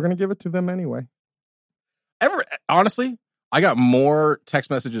wants, but we're going to give it to them anyway. Honestly, I got more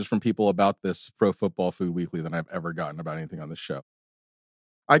text messages from people about this Pro Football Food Weekly than I've ever gotten about anything on this show.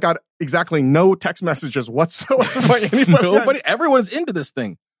 I got exactly no text messages whatsoever by anybody. Nobody, everyone's into this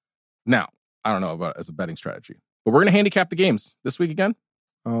thing. Now, I don't know about it as a betting strategy, but we're going to handicap the games this week again.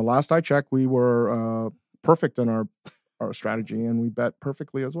 Last I checked, we were perfect in our strategy, and we bet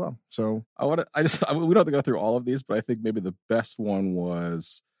perfectly as well. So we don't have to go through all of these, but I think maybe the best one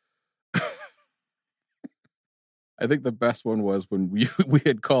was when we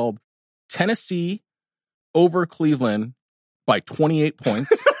had called Tennessee over Cleveland by 28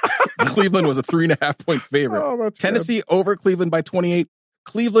 points. Cleveland was a 3.5 point favorite. Oh, that's Tennessee good. over Cleveland by 28.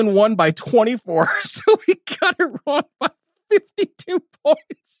 Cleveland won by 24. So we got it wrong by 52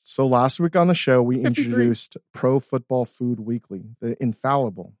 points. So last week on the show, we 53. introduced Pro Football Food Weekly, the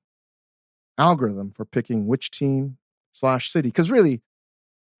infallible algorithm for picking which team/city. Because really,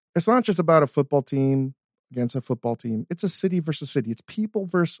 it's not just about a football team against a football team. It's a city versus city. It's people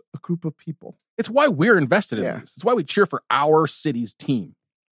versus a group of people. It's why we're invested in this. It's why we cheer for our city's team.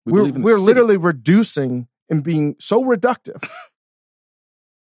 We're literally reducing and being so reductive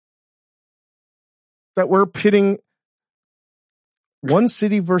that we're pitting one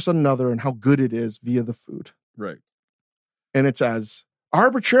city versus another and how good it is via the food. Right. And it's as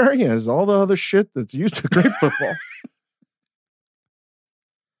arbitrary as all the other shit that's used to grade football.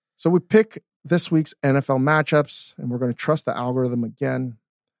 So we pick this week's NFL matchups, and we're going to trust the algorithm again.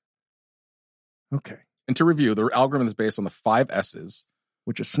 Okay. And to review, the algorithm is based on the 5 S's,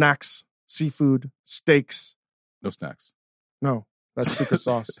 which is snacks, seafood, steaks. No snacks. No, that's secret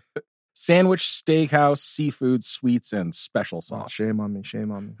sauce. Sandwich, steakhouse, seafood, sweets, and special sauce. Oh, shame on me.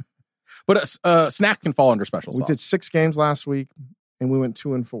 But a snack can fall under special sauce. We did 6 games last week, and we went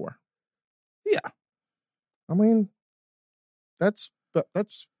 2-4. Yeah. I mean, that's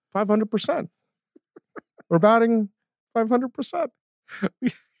 500%. We're batting 500%.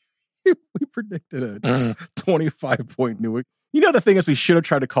 We predicted a 25-point New England. You know, the thing is, we should have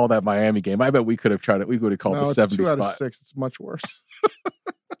tried to call that Miami game. I bet we could have tried it. We would have called the 70 spot. 2 out of 6. It's much worse.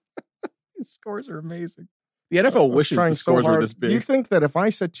 These scores are amazing. The NFL wishes the scores were this big. Do you think that if I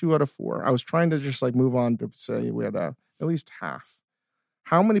said 2 out of 4, I was trying to just like move on to say we had at least half?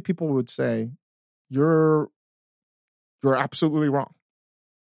 How many people would say you're absolutely wrong?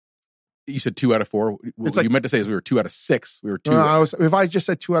 You said 2 out of 4. What you meant to say is we were 2 out of 6. We were 2. No, if I just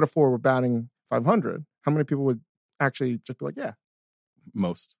said 2 out of 4, we're batting 500. How many people would actually just be like, yeah?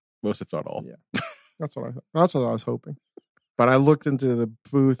 Most, if not all. Yeah, that's what I was hoping. But I looked into the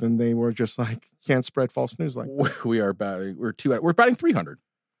booth and they were just like, can't spread false news like that. We're batting 300.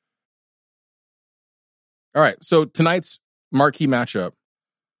 All right. So tonight's marquee matchup,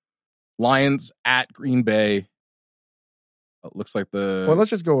 Lions at Green Bay. It looks like Well, let's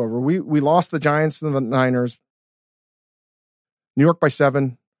just go over. We lost the Giants and the Niners. New York by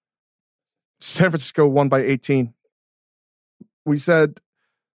 7. San Francisco won by 18. We said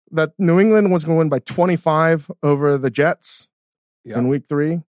that New England was going to win by 25 over the Jets in week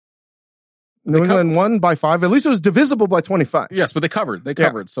 3. New England won by 5. At least it was divisible by 25. Yes, but they covered.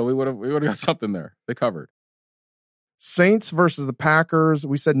 So we would have got something there. They covered. Saints versus the Packers.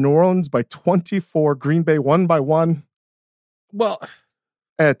 We said New Orleans by 24. Green Bay won by 1. Well,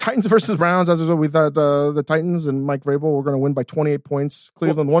 Titans versus Browns. As we thought, the Titans and Mike Vrabel were going to win by 28 points.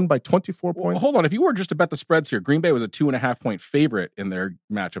 Cleveland won by 24 points. Hold on. If you were just to bet the spreads here, Green Bay was a 2.5 point favorite in their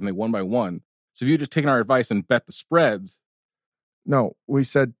matchup, and they won by 1. So if you had just taken our advice and bet the spreads. No, we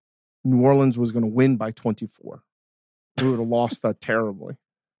said New Orleans was going to win by 24. We would have lost that terribly.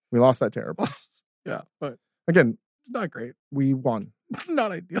 We lost that terribly. Yeah, but again, not great. We won.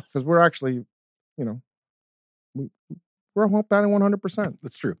 Not ideal. Because we're actually, we're batting 100%.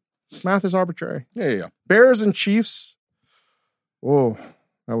 That's true. Math is arbitrary. Yeah. Bears and Chiefs. Oh,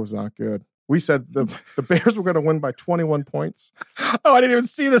 that was not good. We said the Bears were going to win by 21 points. Oh, I didn't even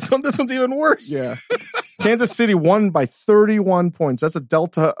see this one. This one's even worse. Yeah. Kansas City won by 31 points. That's a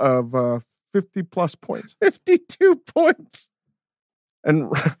delta of 50 plus points. 52 points.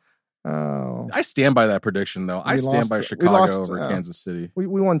 And I stand by that prediction, though. I stand by Chicago over Kansas City. We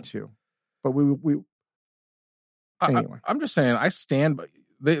won 2, but we anyway. I'm just saying. I stand by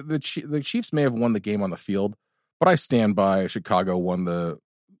the Chiefs may have won the game on the field, but I stand by Chicago won the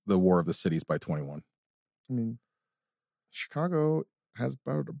War of the Cities by 21. I mean, Chicago has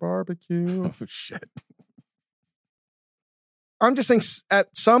better barbecue. Oh shit! I'm just saying,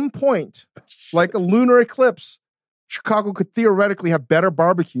 at some point, like a lunar eclipse, Chicago could theoretically have better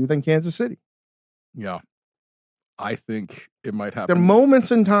barbecue than Kansas City. Yeah. I think it might happen. There are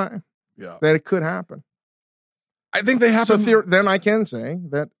moments in time that it could happen. I think they happen. So then I can say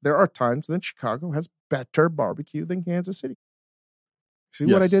that there are times that Chicago has better barbecue than Kansas City. See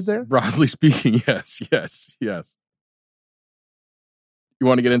what I did there? Broadly speaking, yes. You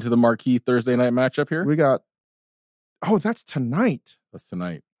want to get into the marquee Thursday night matchup here? We got, that's tonight. That's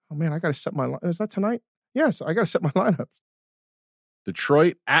tonight. Oh, man, I got to set my line. Is that tonight? Yes, I got to set my lineups.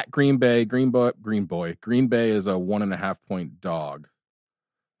 Detroit at Green Bay. Green Bay is a 1.5 point dog.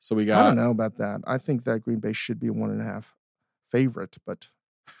 So we got. I don't know about that. I think that Green Bay should be a 1.5 favorite, but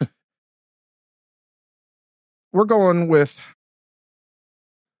we're going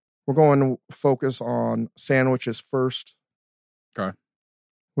to focus on sandwiches first. Okay.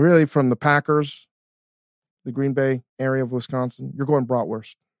 Really, from the Packers, the Green Bay area of Wisconsin, you're going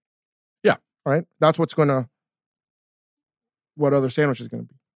bratwurst. Yeah. All right. That's what other sandwich is going to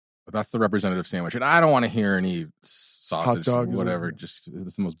be. But that's the representative sandwich. And I don't want to hear any sausage, hot dog, whatever. Just, this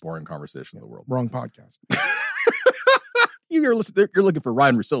is the most boring conversation in the world. Wrong podcast. You're looking for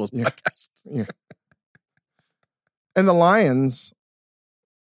Ryan Rusilla's podcast. Yeah. And the Lions,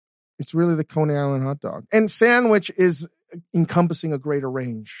 it's really the Coney Island hot dog. And sandwich is encompassing a greater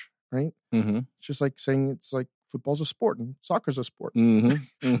range, right? Mm-hmm. It's just like saying it's like football's a sport and soccer's a sport.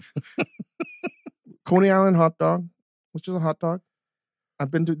 Mm-hmm. Coney Island hot dog, which is a hot dog.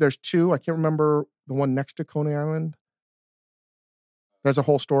 There's 2. I can't remember the one next to Coney Island. There's a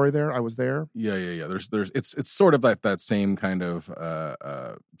whole story there. I was there. Yeah. It's sort of like that same kind of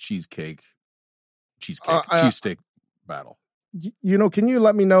cheesesteak battle. Can you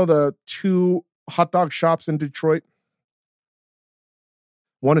let me know the 2 hot dog shops in Detroit?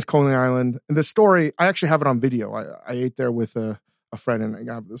 One is Coney Island. And the story, I actually have it on video. I ate there with a friend and I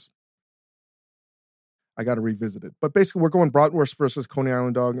got to revisit it. But basically, we're going bratwurst versus Coney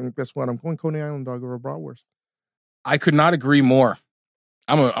Island dog. And guess what? I'm going Coney Island dog over bratwurst. I could not agree more.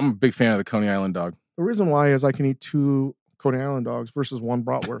 I'm a big fan of the Coney Island dog. The reason why is I can eat 2 Coney Island dogs versus 1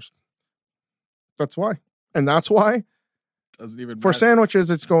 bratwurst. That's why. And that's why doesn't even for matter. Sandwiches,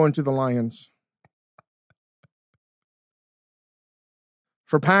 it's going to the Lions.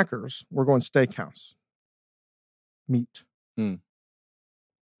 For Packers, we're going steakhouse. Meat.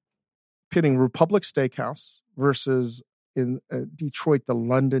 Pitting Republic Steakhouse versus in Detroit, the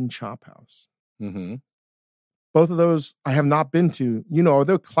London Chop House. Mm-hmm. Both of those I have not been to. Are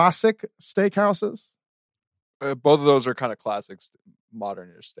they classic steakhouses? Both of those are kind of classic,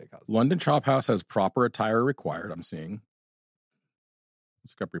 modern-ish steakhouses. London Chop House has proper attire required, I'm seeing.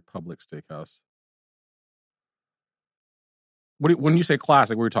 Let's look up Republic Steakhouse. When you say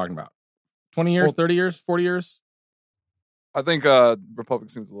classic, what are you talking about? 20 years, 30 years, 40 years? I think Republic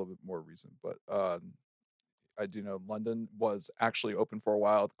seems a little bit more recent, but I do know London was actually open for a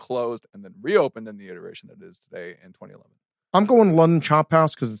while, closed, and then reopened in the iteration that it is today in 2011. I'm going London Chop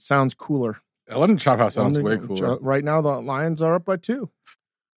House because it sounds cooler. London Chop House sounds way cooler. Right now, the Lions are up by 2.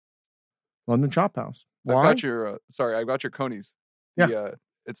 London Chop House. Why? I've got your Coneys. Yeah.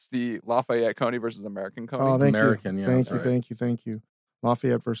 It's the Lafayette Coney versus American Coney. Oh, thank American, you. Yeah, Thank you.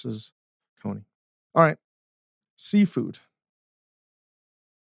 Lafayette versus Coney. All right. Seafood.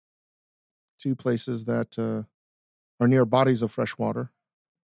 2 places that are near bodies of fresh water.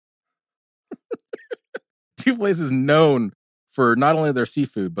 two places known for not only their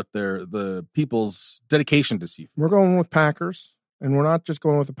seafood, but the people's dedication to seafood. We're going with Packers, and we're not just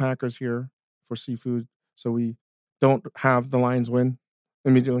going with the Packers here for seafood, so we don't have the Lions win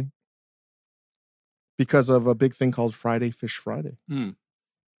immediately because of a big thing called Friday Fish Friday.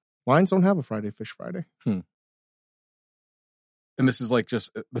 Lions don't have a Friday Fish Friday. And this is like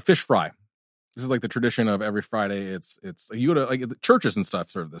just the fish fry. This is like the tradition of every Friday. It's you go to like the churches and stuff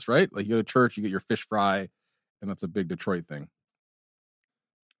serve this, right? Like you go to church, you get your fish fry, and that's a big Detroit thing.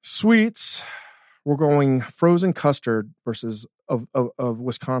 Sweets, we're going frozen custard versus of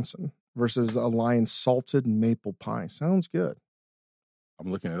Wisconsin versus a Lion salted maple pie. Sounds good.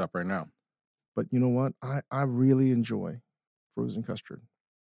 I'm looking it up right now. But you know what? I really enjoy frozen custard.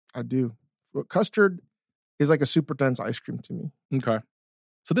 I do. Custard is like a super dense ice cream to me. Okay.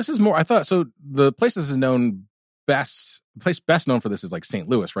 So this is more, I thought, so the place this is known best known for this is like St.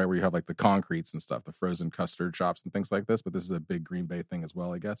 Louis, right? Where you have like the concretes and stuff, the frozen custard shops and things like this. But this is a big Green Bay thing as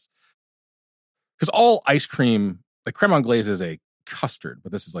well, I guess. Because all ice cream, like creme anglaise is a custard,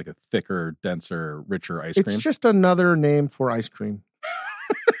 but this is like a thicker, denser, richer ice cream. It's just another name for ice cream.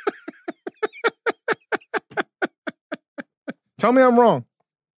 Tell me I'm wrong.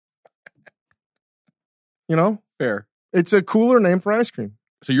 You know? Fair. It's a cooler name for ice cream.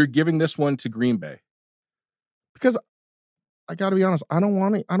 So you're giving this one to Green Bay? Because I got to be honest, I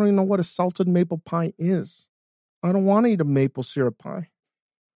don't even know what a salted maple pie is. I don't want to eat a maple syrup pie.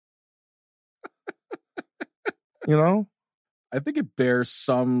 You know? I think it bears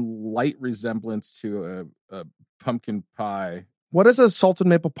some light resemblance to a pumpkin pie. What does a salted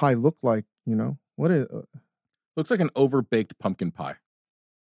maple pie look like? You know? What is Looks like an overbaked pumpkin pie.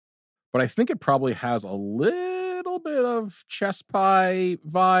 But I think it probably has a little bit of chess pie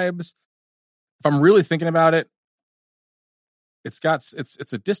vibes. If I'm really thinking about it, it's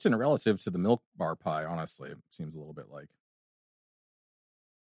a distant relative to the Milk Bar pie, honestly. It seems a little bit like.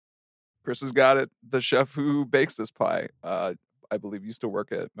 Chris has got it. The chef who bakes this pie, I believe, used to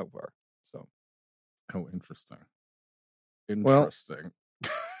work at Milk Bar. So, oh, interesting. Well,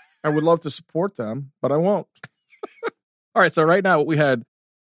 I would love to support them, but I won't. All right, so right now we had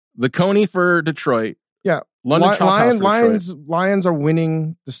the Coney for Detroit. Yeah, London Chop House for Detroit. Lions are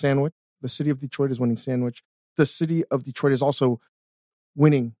winning the sandwich. The city of Detroit is winning sandwich. The city of Detroit is also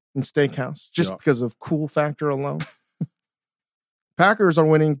winning in steakhouse just because of cool factor alone. Packers are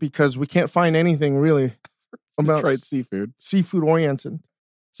winning because we can't find anything really about Detroit seafood oriented.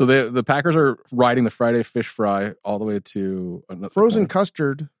 So the Packers are riding the Friday fish fry all the way to frozen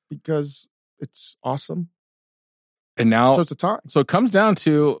custard because it's awesome. And now, so it's a tie. So it comes down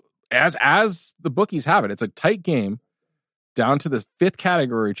to as the bookies have it, it's a tight game down to the fifth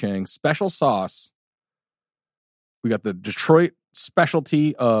category, Chang, special sauce. We got the Detroit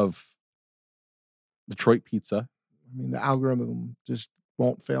specialty of Detroit pizza. I mean, the algorithm just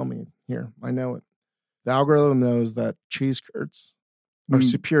won't fail me here. I know it. The algorithm knows that cheese curds are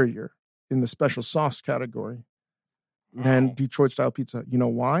superior in the special sauce category than Detroit style pizza. You know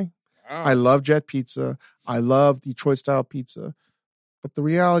why? Wow. I love Jet Pizza. I love Detroit style pizza. But the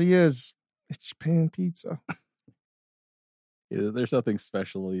reality is, it's Japan pizza. Yeah, there's nothing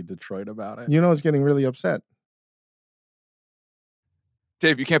specially Detroit about it. You know, it's getting really upset.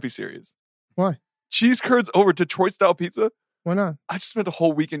 Dave, you can't be serious. Why? Cheese curds over Detroit style pizza? Why not? I just spent a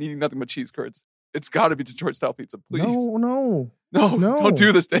whole weekend eating nothing but cheese curds. It's got to be Detroit style pizza, please. No. Don't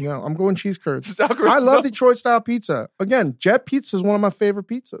do this, Dave. No, I'm going cheese curds. I love Detroit style pizza. Again, Jet Pizza is one of my favorite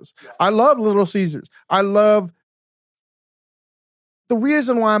pizzas. I love Little Caesars. The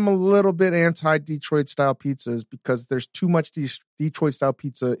reason why I'm a little bit anti-Detroit style pizza is because there's too much Detroit style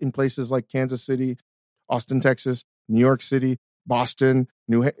pizza in places like Kansas City, Austin, Texas, New York City, Boston,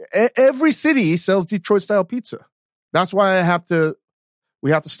 every city sells Detroit style pizza. That's why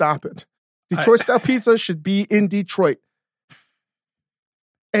we have to stop it. Detroit style pizza should be in Detroit.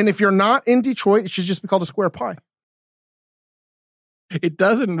 And if you're not in Detroit, it should just be called a square pie. It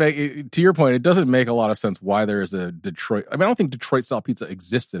doesn't make, to your point, it doesn't make a lot of sense why there is a Detroit. I mean, I don't think Detroit style pizza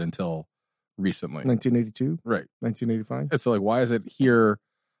existed until recently. 1982? Right. 1985? And so, like, why is it here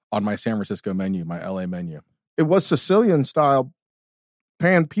on my San Francisco menu, my LA menu? It was Sicilian style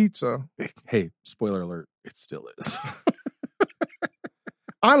pan pizza. Hey, spoiler alert, it still is.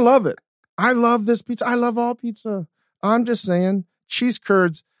 I love it. I love this pizza. I love all pizza. I'm just saying, cheese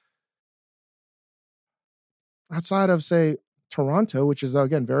curds outside of, say, Toronto, which is,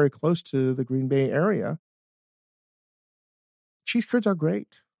 again, very close to the Green Bay area, cheese curds are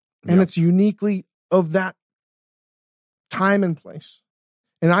great. And it's uniquely of that time and place.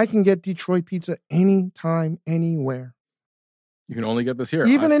 And I can get Detroit pizza anytime, anywhere. You can only get this here.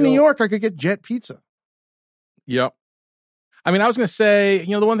 Even in New York, I could get Jet Pizza. Yep. I mean, I was going to say,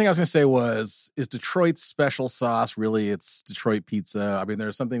 the one thing I was going to say is Detroit's special sauce really it's Detroit pizza? I mean,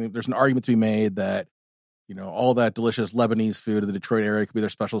 there's an argument to be made that, all that delicious Lebanese food in the Detroit area could be their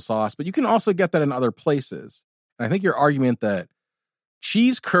special sauce, but you can also get that in other places. And I think your argument that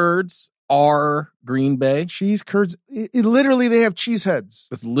cheese curds are Green Bay. Cheese curds, literally they have cheese heads.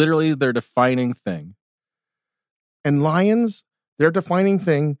 It's literally their defining thing. And Lions, their defining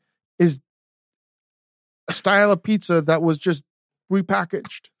thing is a style of pizza that was just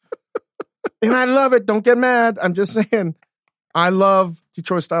repackaged. And I love it. Don't get mad. I'm just saying, I love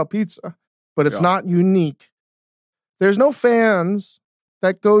Detroit style pizza, but it's not unique. There's no fans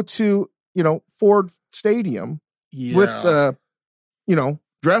that go to, Ford Stadium with,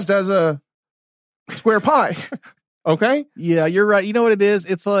 dressed as a square pie. Okay? Yeah, you're right. You know what it is?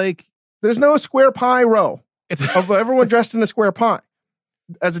 It's like there's no square pie row. It's of everyone dressed in a square pie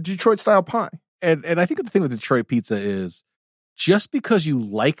as a Detroit style pie. And I think the thing with Detroit pizza is just because you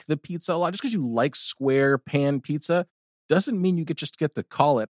like the pizza a lot, just because you like square pan pizza, doesn't mean you get to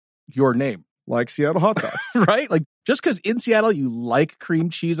call it your name. Like Seattle hot dogs. Right? Like just because in Seattle you like cream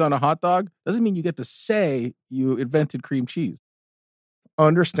cheese on a hot dog, doesn't mean you get to say you invented cream cheese.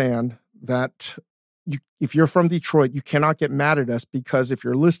 Understand that if you're from Detroit, you cannot get mad at us because if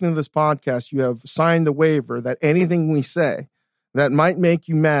you're listening to this podcast, you have signed the waiver that anything we say that might make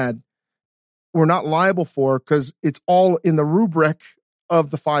you mad, we're not liable for because it's all in the rubric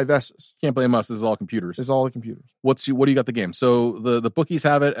of the 5 S's. Can't blame us. This is all computers. It's all the computers. What do you got the game? So the bookies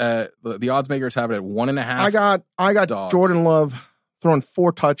have it at the odds makers have it at 1.5. I got dogs. Jordan Love throwing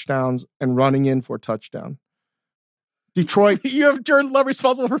 4 touchdowns and running in for a touchdown. Detroit. You have Jordan Love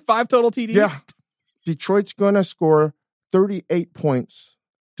responsible for 5 total TDs? Yeah. Detroit's going to score 38 points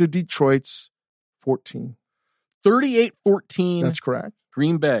to Detroit's 14. 38-14. That's correct.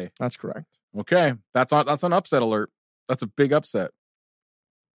 Green Bay. That's correct. Okay. That's an upset alert. That's a big upset.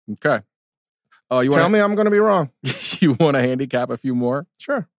 Okay. Tell me I'm going to be wrong. You want to handicap a few more?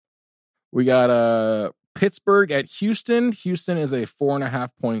 Sure. We got Pittsburgh at Houston. Houston is a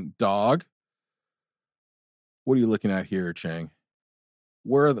 4.5-point dog. What are you looking at here, Chang?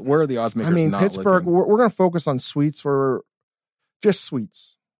 Where are the odds makers? Not Pittsburgh. looking? We're going to focus on sweets for just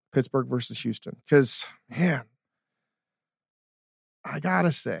sweets. Pittsburgh versus Houston, because man, I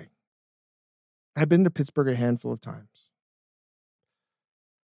gotta say, I've been to Pittsburgh a handful of times,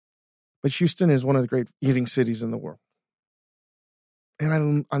 but Houston is one of the great eating cities in the world,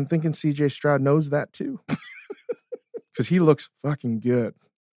 and I'm thinking C.J. Stroud knows that too, because he looks fucking good.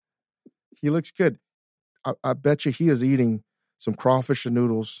 He looks good. I bet you he is eating some crawfish and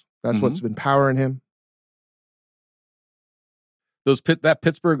noodles. That's what's been powering him. That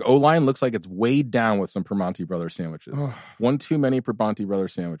Pittsburgh O-line looks like it's weighed down with some Primanti Brothers sandwiches. Oh. One too many Primanti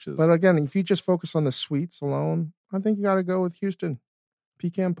Brothers sandwiches. But again, if you just focus on the sweets alone, I think you got to go with Houston.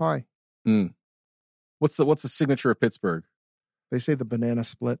 Pecan pie. What's the signature of Pittsburgh? They say the banana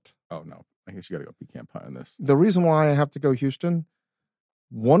split. Oh, no. I guess you got to go pecan pie on this. The reason why I have to go Houston,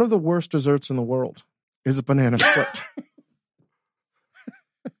 one of the worst desserts in the world is a banana split.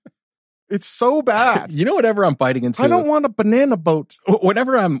 It's so bad. Whatever I'm biting into, I don't want a banana boat.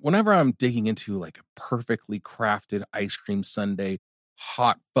 Whenever I'm digging into like a perfectly crafted ice cream sundae,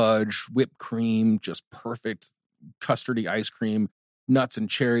 hot fudge, whipped cream, just perfect custardy ice cream, nuts and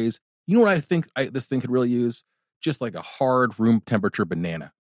cherries. You know what I think this thing could really use? Just like a hard room temperature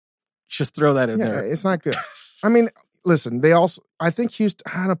banana. Just throw that in there. It's not good. I mean, listen, I think Houston,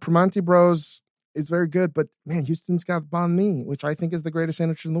 Primanti Bros is very good, but man, Houston's got banh mi, which I think is the greatest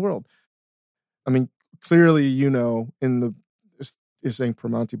sandwich in the world. I mean, clearly, is saying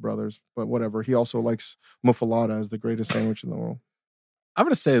Primanti Brothers, but whatever. He also likes muffalata as the greatest sandwich in the world. I'm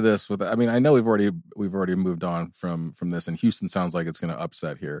going to say this I know we've already moved on from this, and Houston sounds like it's going to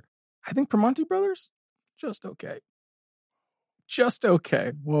upset here. I think Primanti Brothers, just okay. Just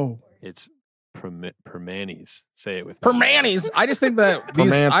okay. Whoa. It's Permanis. Say it with me. Permanis. I just think that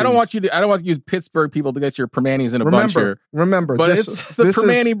I don't want you Pittsburgh people to get your Permanis in a bunch here. Remember, but it's the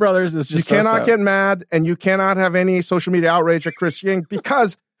Permani Brothers is just you cannot get mad and you cannot have any social media outrage at Chris Ying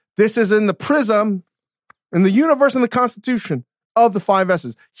because this is in the prism, in the universe and the Constitution of the 5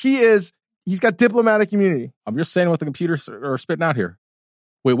 S's. He's got diplomatic immunity. I'm just saying what the computers are spitting out here.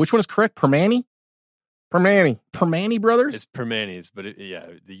 Wait, which one is correct? Permani Brothers? It's Permanis, but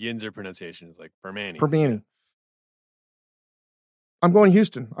the Yinzer pronunciation is like Permani. Permani. I'm going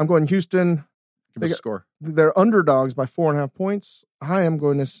Houston. Give us a score. They're underdogs by 4.5 points. I am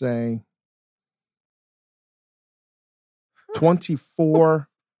going to say 24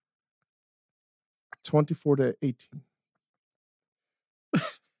 to 18.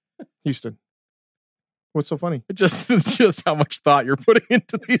 Houston. What's so funny? Just how much thought you're putting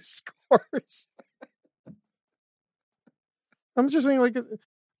into these scores. I'm just saying, like,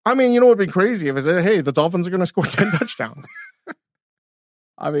 I mean, you know what would be crazy if I said, hey, the Dolphins are going to score 10 touchdowns.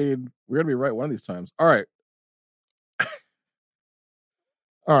 I mean, we're going to be right one of these times. All right.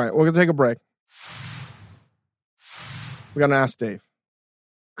 All right, we're going to take a break. We got an Ask Dave.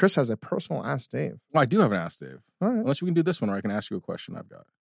 Chris has a personal Ask Dave. Well, I do have an Ask Dave. All right. Unless we can do this one, or I can ask you a question I've got.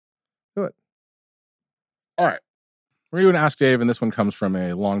 Do it. All right. We're going to do an Ask Dave, and this one comes from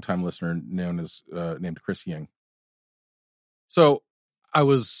a longtime listener named Chris Ying. So I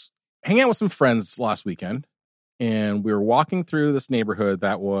was hanging out with some friends last weekend, and we were walking through this neighborhood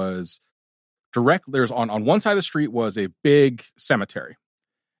that was there's on one side of the street was a big cemetery.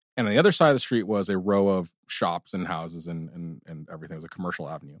 And on the other side of the street was a row of shops and houses and everything. It was a commercial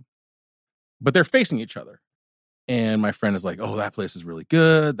avenue. But they're facing each other. And my friend is like, oh, that place is really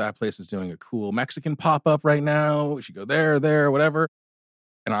good. That place is doing a cool Mexican pop-up right now. We should go there, whatever.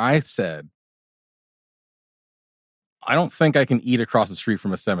 And I said, I don't think I can eat across the street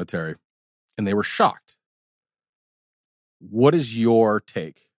from a cemetery. And they were shocked. What is your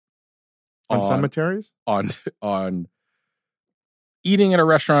take on cemeteries? On eating at a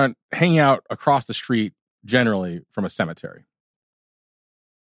restaurant, hanging out across the street, generally from a cemetery?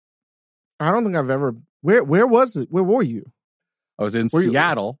 I don't think I've ever. Where was it? Where were you? I was in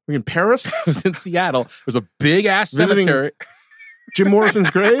Seattle. Were you in Paris? I was in Seattle. There's a big ass cemetery. Jim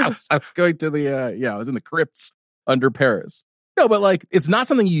Morrison's grave? I was going to I was in the crypts under Paris. No, but like, it's not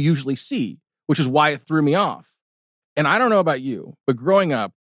something you usually see, which is why it threw me off. And I don't know about you, but growing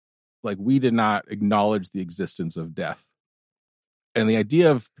up, like, we did not acknowledge the existence of death. And the idea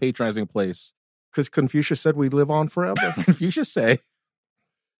of patronizing a place. Because Confucius said we live on forever. Confucius say,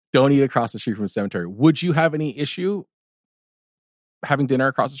 don't eat across the street from a cemetery. Would you have any issue having dinner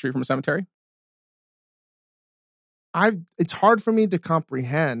across the street from a cemetery? It's hard for me to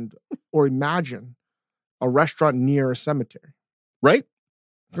comprehend or imagine a restaurant near a cemetery. Right?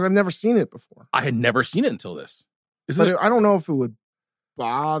 Because I've never seen it before. I had never seen it until this. I don't know if it would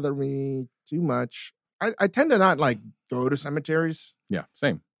bother me too much. I tend to not like go to cemeteries. Yeah,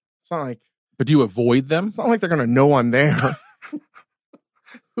 same. It's not like. But do you avoid them? It's not like they're going to know I'm there.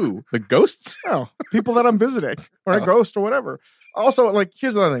 Who? The ghosts? No, people that I'm visiting or a ghost or whatever. Also, like,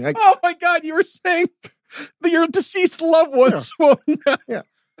 here's another thing. Oh my God, you were saying that your deceased loved ones won't know. Yeah.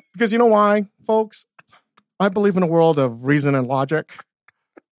 Because you know why, folks? I believe in a world of reason and logic,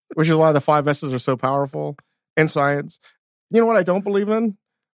 which is why the 5 S's are so powerful, and science. You know what I don't believe in?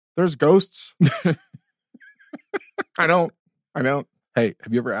 There's ghosts. I don't. Hey,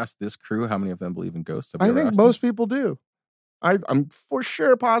 have you ever asked this crew how many of them believe in ghosts? I think most people do. I'm for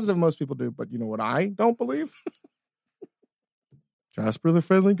sure positive most people do. But you know what I don't believe? Jasper the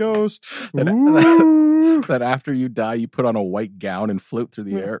Friendly Ghost. That after you die, you put on a white gown and float through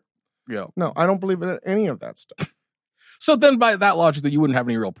the air. Yeah. No, I don't believe in any of that stuff. So then by that logic, that you wouldn't have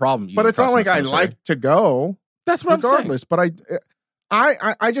any real problem. But it's not like I like to go. That's what regardless, I'm saying.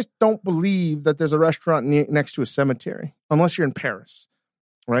 But I just don't believe that there's a restaurant next to a cemetery unless you're in Paris,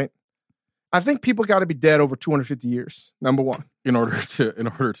 right? I think people got to be dead over 250 years. Number one, in order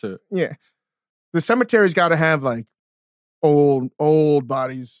to, yeah, the cemetery's got to have like old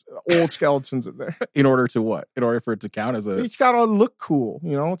bodies, old skeletons in there. In order to what? In order for it to count as a, it's got to look cool.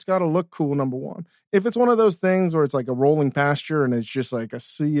 You know, it's got to look cool. Number one, if it's one of those things where it's like a rolling pasture and it's just like a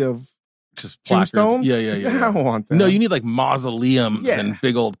sea of just tombstones, yeah. I don't want that. No, you need like mausoleums and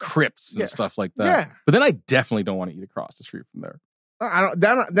big old crypts and stuff like that. Yeah. But then I definitely don't want to eat across the street from there. I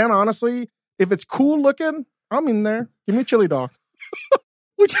don't. Then honestly, if it's cool looking, I'm in there. Give me a chili dog.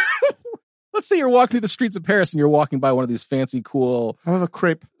 Let's say you're walking through the streets of Paris and you're walking by one of these fancy, cool. I have a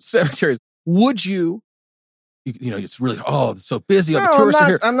crepe cemeteries. Would you? You know, it's really it's so busy. All the tourists are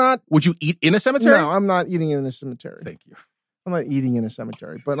here. I'm not. Would you eat in a cemetery? No, I'm not eating in a cemetery. Thank you. I'm not eating in a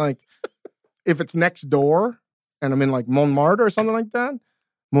cemetery. But like, if it's next door and I'm in like Montmartre or something like that,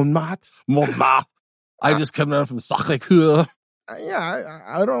 Montmartre. I just come down from Sacré-Cœur. Yeah,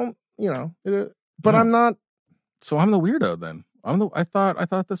 I don't. You know, but I'm not. So I'm the weirdo then. I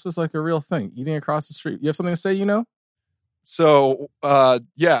thought this was like a real thing. Eating across the street. You have something to say? You know? So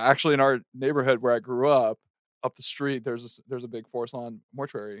yeah, actually, in our neighborhood where I grew up the street, there's a big Forest Lawn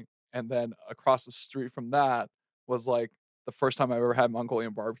mortuary, and then across the street from that was like the first time I ever had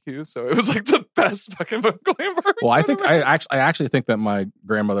Mongolian barbecue. So it was like the best fucking Mongolian barbecue. Well, I think I actually think that my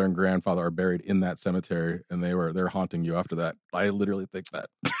grandmother and grandfather are buried in that cemetery, and they're haunting you after that. I literally think that.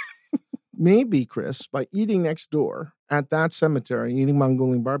 Maybe, Chris, by eating next door at that cemetery, eating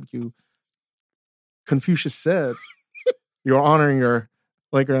Mongolian barbecue, Confucius said, you're honoring your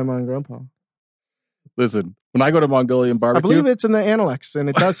late grandma and grandpa. Listen, when I go to Mongolian I barbecue, believe it's in the Analects, and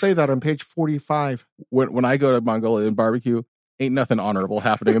it does say that on page 45. when I go to Mongolian barbecue, ain't nothing honorable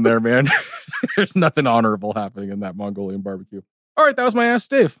happening in there, man. There's nothing honorable happening in that Mongolian barbecue. All right, that was my Ask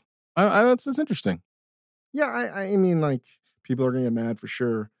Dave. That's interesting. Yeah, I mean, like, people are going to get mad for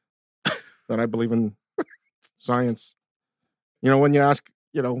sure that I believe in science. You know, when you ask,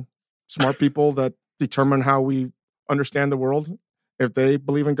 smart people that determine how we understand the world, if they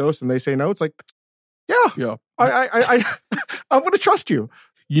believe in ghosts and they say no, it's like, yeah. I'm going to trust you.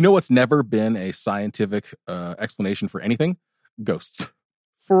 You know what's never been a scientific explanation for anything? Ghosts.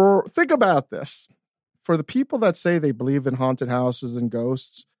 Think about this. For the people that say they believe in haunted houses and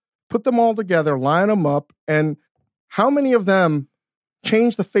ghosts, put them all together, line them up, and how many of them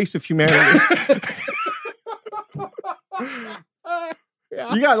change the face of humanity?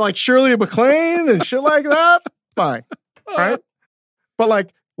 You got like Shirley MacLaine and shit like that? Fine. Right? But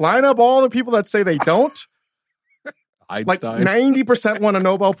like, line up all the people that say they don't. Einstein. Like 90% won a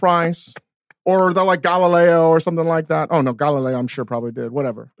Nobel Prize. Or they're like Galileo or something like that. Oh no, Galileo I'm sure probably did.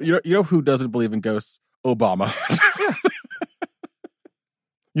 Whatever. You know who doesn't believe in ghosts? Obama.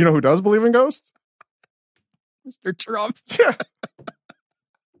 You know who does believe in ghosts? Mr. Trump. Yeah.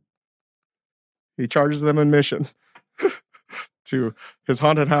 He charges them admission to his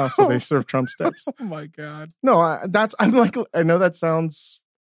haunted house where they serve Trump sticks. Oh my God. No, I know that sounds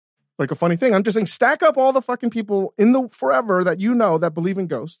like a funny thing. I'm just saying, stack up all the fucking people in the forever that you know that believe in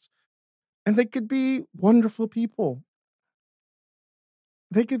ghosts. And they could be wonderful people.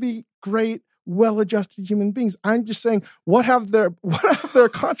 They could be great, well-adjusted human beings. I'm just saying, what have their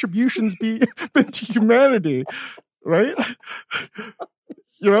contributions been to humanity, right?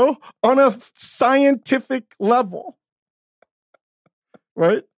 On a scientific level,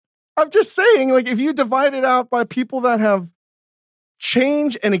 right? I'm just saying, like, if you divide it out by people that have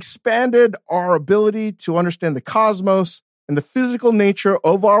changed and expanded our ability to understand the cosmos and the physical nature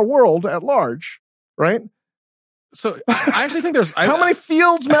of our world at large, right? So I actually think there's... How many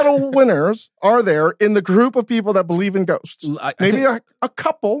Fields Medal winners are there in the group of people that believe in ghosts? Maybe a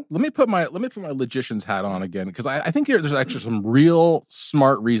couple. Let me put my logician's hat on again, because I think there's actually some real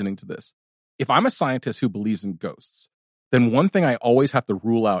smart reasoning to this. If I'm a scientist who believes in ghosts, then one thing I always have to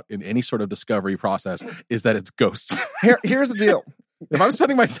rule out in any sort of discovery process is that it's ghosts. Here's the deal. If I'm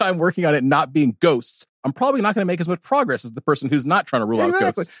spending my time working on it not being ghosts, I'm probably not going to make as much progress as the person who's not trying to rule out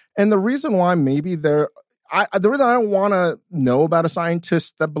ghosts. And the reason why maybe the reason I don't want to know about a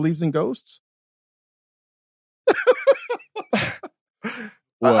scientist that believes in ghosts,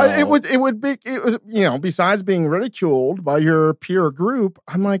 it would be, besides being ridiculed by your peer group,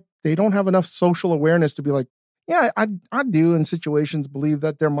 I'm like, they don't have enough social awareness to be like, yeah, I do in situations believe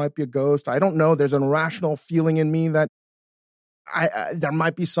that there might be a ghost. I don't know. There's an irrational feeling in me that there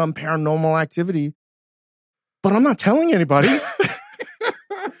might be some paranormal activity, but I'm not telling anybody.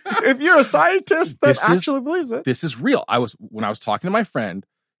 If you're a scientist that actually believes it. This is real. When I was talking to my friend,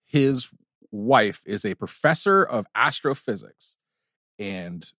 his wife is a professor of astrophysics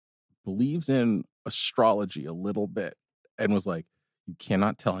and believes in astrology a little bit, and was like, you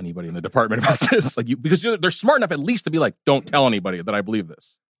cannot tell anybody in the department about this. Because they're smart enough at least to be like, don't tell anybody that I believe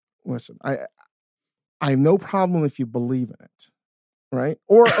this. Listen, I have no problem if you believe in it. Right?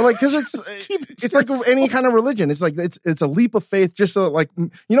 Or like, cause it's like any kind of religion. It's like, it's a leap of faith. Just so like, you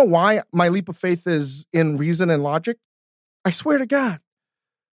know why my leap of faith is in reason and logic? I swear to God.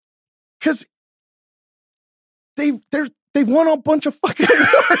 Cause they've won a bunch of fucking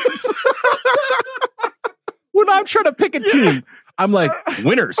awards. When I'm trying to pick a team, I'm like,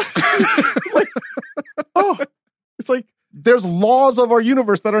 winners. It's like, there's laws of our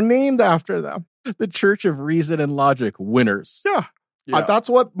universe that are named after them. The Church of Reason and Logic, winners. Yeah. That's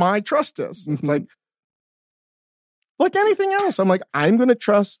what my trust is. It's like anything else. I'm like, I'm going to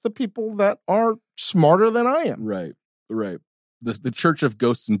trust the people that are smarter than I am. Right. The Church of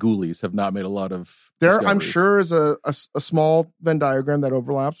Ghosts and Ghoulies have not made a lot of discoveries. I'm sure, is a small Venn diagram that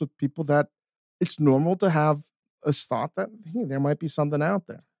overlaps with people that it's normal to have a thought that, hey, there might be something out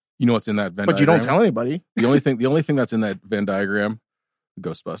there. You know what's in that Venn diagram? But you don't tell anybody. The only thing that's in that Venn diagram,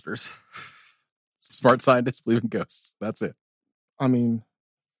 Ghostbusters. Smart scientists believe in ghosts. That's it. I mean,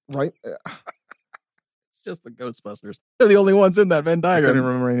 right? It's just the Ghostbusters. They're the only ones in that Venn diagram. I can't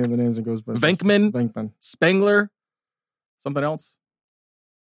remember any of the names of Ghostbusters. Venkman. Spengler. Something else?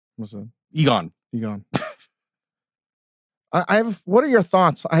 What's that? Egon. I have. What are your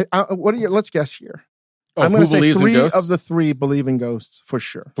thoughts? Let's guess here. Oh, I'm going to say 3 of the 3 believe in ghosts for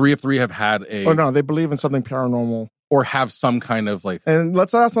sure. 3 of 3 have had a. Oh no, they believe in something paranormal or have some kind of like. And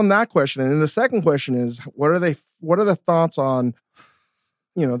let's ask them that question. And then the second question is, what are the thoughts on,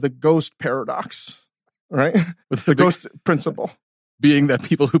 the ghost paradox? right? The ghost principle. Being that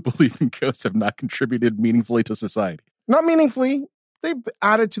people who believe in ghosts have not contributed meaningfully to society. Not meaningfully. They've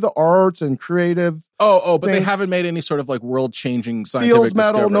added to the arts and creative. But they things. haven't made any sort of like world-changing scientific Fields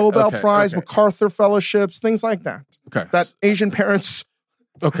Medal, discovery. Nobel Prize, MacArthur Fellowships, things like that. Okay. That Asian parents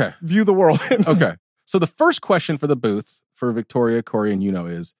view the world in. Okay. So the first question for the booth for Victoria, Corey, and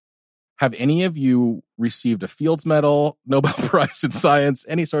is, have any of you received a Fields Medal, Nobel Prize in Science,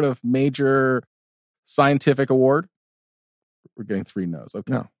 any sort of major scientific award? We're getting 3 no's.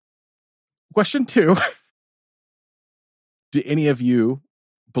 Okay. No. Question 2. Do any of you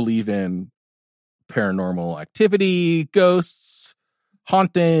believe in paranormal activity, ghosts,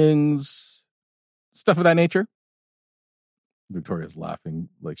 hauntings, stuff of that nature? Victoria's laughing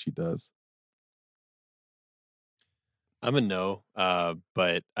like she does. I'm a no,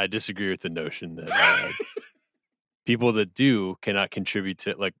 but I disagree with the notion that people that do cannot contribute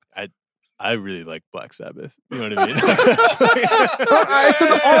to, like, I really like Black Sabbath. You know what I mean? It's in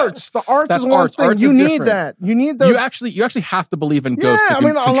the arts. The arts That's is one arts. thing. Arts You is need different. that. You need the. You actually have to believe in ghosts. Yeah, to I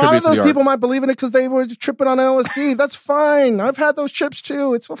mean, a lot contribute of to the those people arts. might believe in it because they were tripping on LSD. That's fine. I've had those chips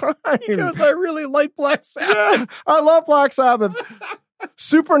too. It's fine. Because I really like Black Sabbath. Yeah, I love Black Sabbath.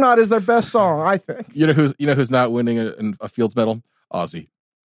 Supernaut is their best song, I think. You know who's not winning a Fields Medal? Ozzy.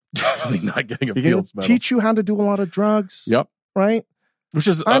 Definitely not getting a Fields Medal. Teach you how to do a lot of drugs. Yep. Right? Which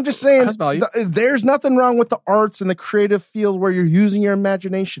is I'm just saying, has value. there's nothing wrong with the arts and the creative field where you're using your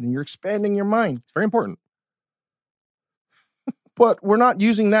imagination and you're expanding your mind. It's very important. But we're not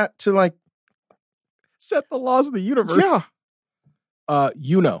using that to like set the laws of the universe. Yeah.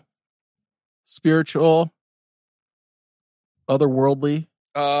 Spiritual, otherworldly,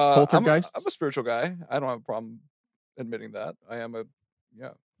 poltergeists. I'm a spiritual guy. I don't have a problem admitting that. I'm a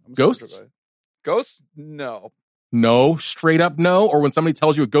Ghosts? spiritual guy. Ghosts? No. No, straight up no. Or when somebody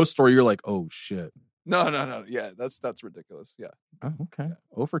tells you a ghost story, you're like, oh shit. No. Yeah, that's ridiculous. Yeah. Oh, okay.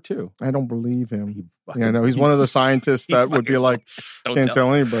 0 for 2. I don't believe him. Yeah, He's one of the scientists that would be like, can't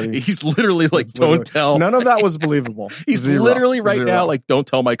tell anybody. He's literally like, don't tell. None of that was believable. He's Zero. literally right Zero. now like, don't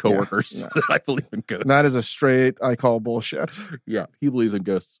tell my coworkers Yeah. that I believe in ghosts. That is a straight, I call bullshit. Yeah, he believes in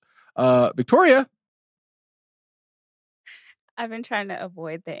ghosts. Victoria. I've been trying to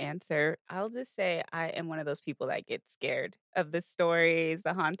avoid the answer. I'll just say I am one of those people that gets scared of the stories,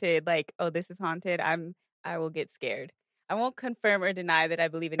 the haunted, like, oh, this is haunted. I will get scared. I won't confirm or deny that I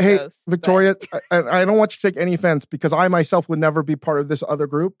believe in ghosts. Victoria, I don't want you to take any offense because I myself would never be part of this other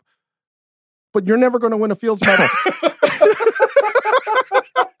group, but you're never going to win a Fields Medal.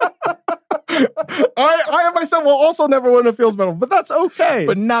 I myself will also never win a Fields Medal, but that's okay.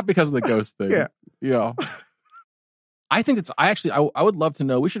 But not because of the ghost thing. Yeah. I think I would love to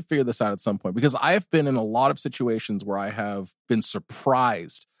know, we should figure this out at some point, because I have been in a lot of situations where I have been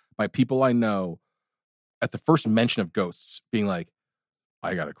surprised by people I know at the first mention of ghosts being like,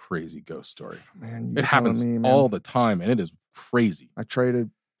 I got a crazy ghost story. Man, it happens all the time, and it is crazy. I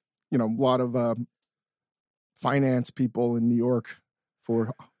traded, a lot of finance people in New York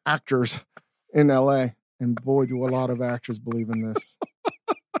for actors in LA, and boy, do a lot of actors believe in this.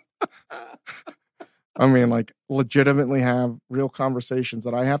 I mean, like, legitimately have real conversations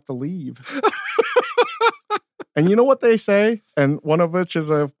that I have to leave. And you know what they say? And one of which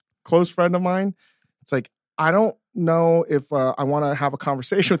is a close friend of mine. It's like, I don't know if I want to have a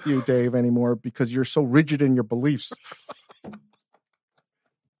conversation with you, Dave, anymore because you're so rigid in your beliefs.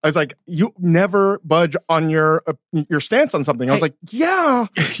 I was like, you never budge on your stance on something. I was like, yeah.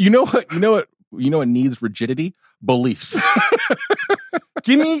 You know what needs rigidity? Beliefs.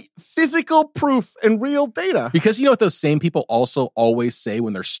 Give me physical proof and real data. Because you know what those same people also always say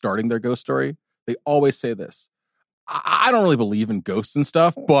when they're starting their ghost story? They always say this. I don't really believe in ghosts and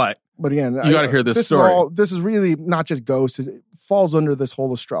stuff, but again, you got to hear this story. This is really not just ghosts. It falls under this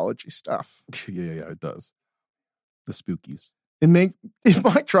whole astrology stuff. Yeah, it does. The spookies. It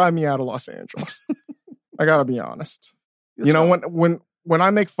might drive me out of Los Angeles. I got to be honest. When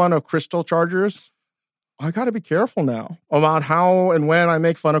I make fun of crystal chargers, I got to be careful now about how and when I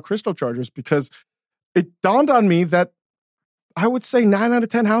make fun of crystal chargers, because it dawned on me that I would say 9 out of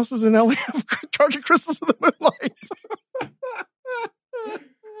 10 houses in LA have charging crystals in the moonlight.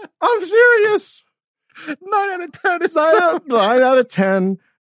 I'm serious. 9 out of 10 is 9 out of 10.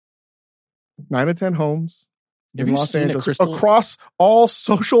 9 out of 10 homes in Los Angeles across all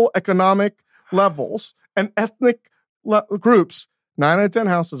social, economic levels and ethnic groups. 9 out of 10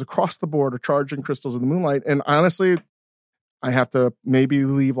 houses across the board are charging crystals in the moonlight. And honestly, I have to maybe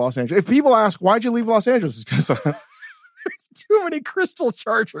leave Los Angeles. If people ask, why'd you leave Los Angeles? It's because there's too many crystal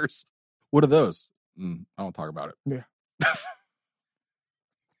chargers. What are those? I don't talk about it. Yeah.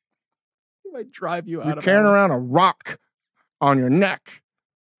 might drive you out You're of carrying balance. around a rock on your neck.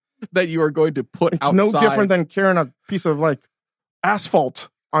 That you are going to put It's outside. no different than carrying a piece of like asphalt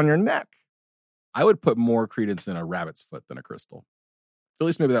on your neck. I would put more credence in a rabbit's foot than a crystal. At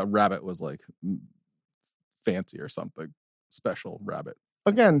least maybe that rabbit was like fancy or something. Special rabbit.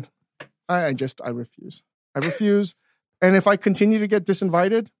 Again, I refuse. I refuse. And if I continue to get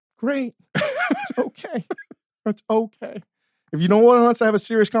disinvited, great. It's okay. That's okay. If you don't want to have a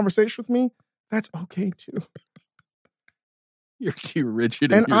serious conversation with me, that's okay too. You're too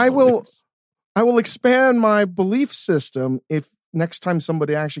rigid. And in your I beliefs. will expand my belief system if next time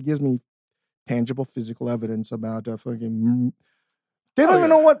somebody actually gives me tangible physical evidence about fucking. They don't even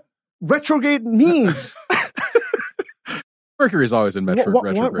know what retrograde means. Mercury is always in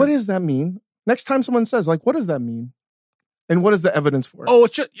retrograde. What does that mean? Next time someone says, like, what does that mean? And what is the evidence for it? Oh,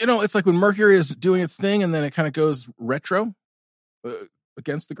 it's just, it's like when Mercury is doing its thing and then it kind of goes retro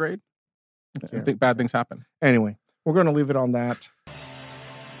against the grade. Okay. I think bad things happen. Anyway, we're going to leave it on that.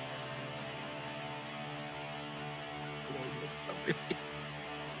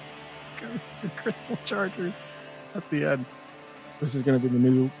 Ghosts and crystal chargers. That's the end. This is going to be the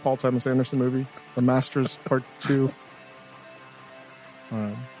new Paul Thomas Anderson movie, The Masters Part 2.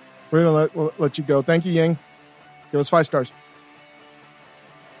 We're going to let you go. Thank you, Ying. Give us 5 stars.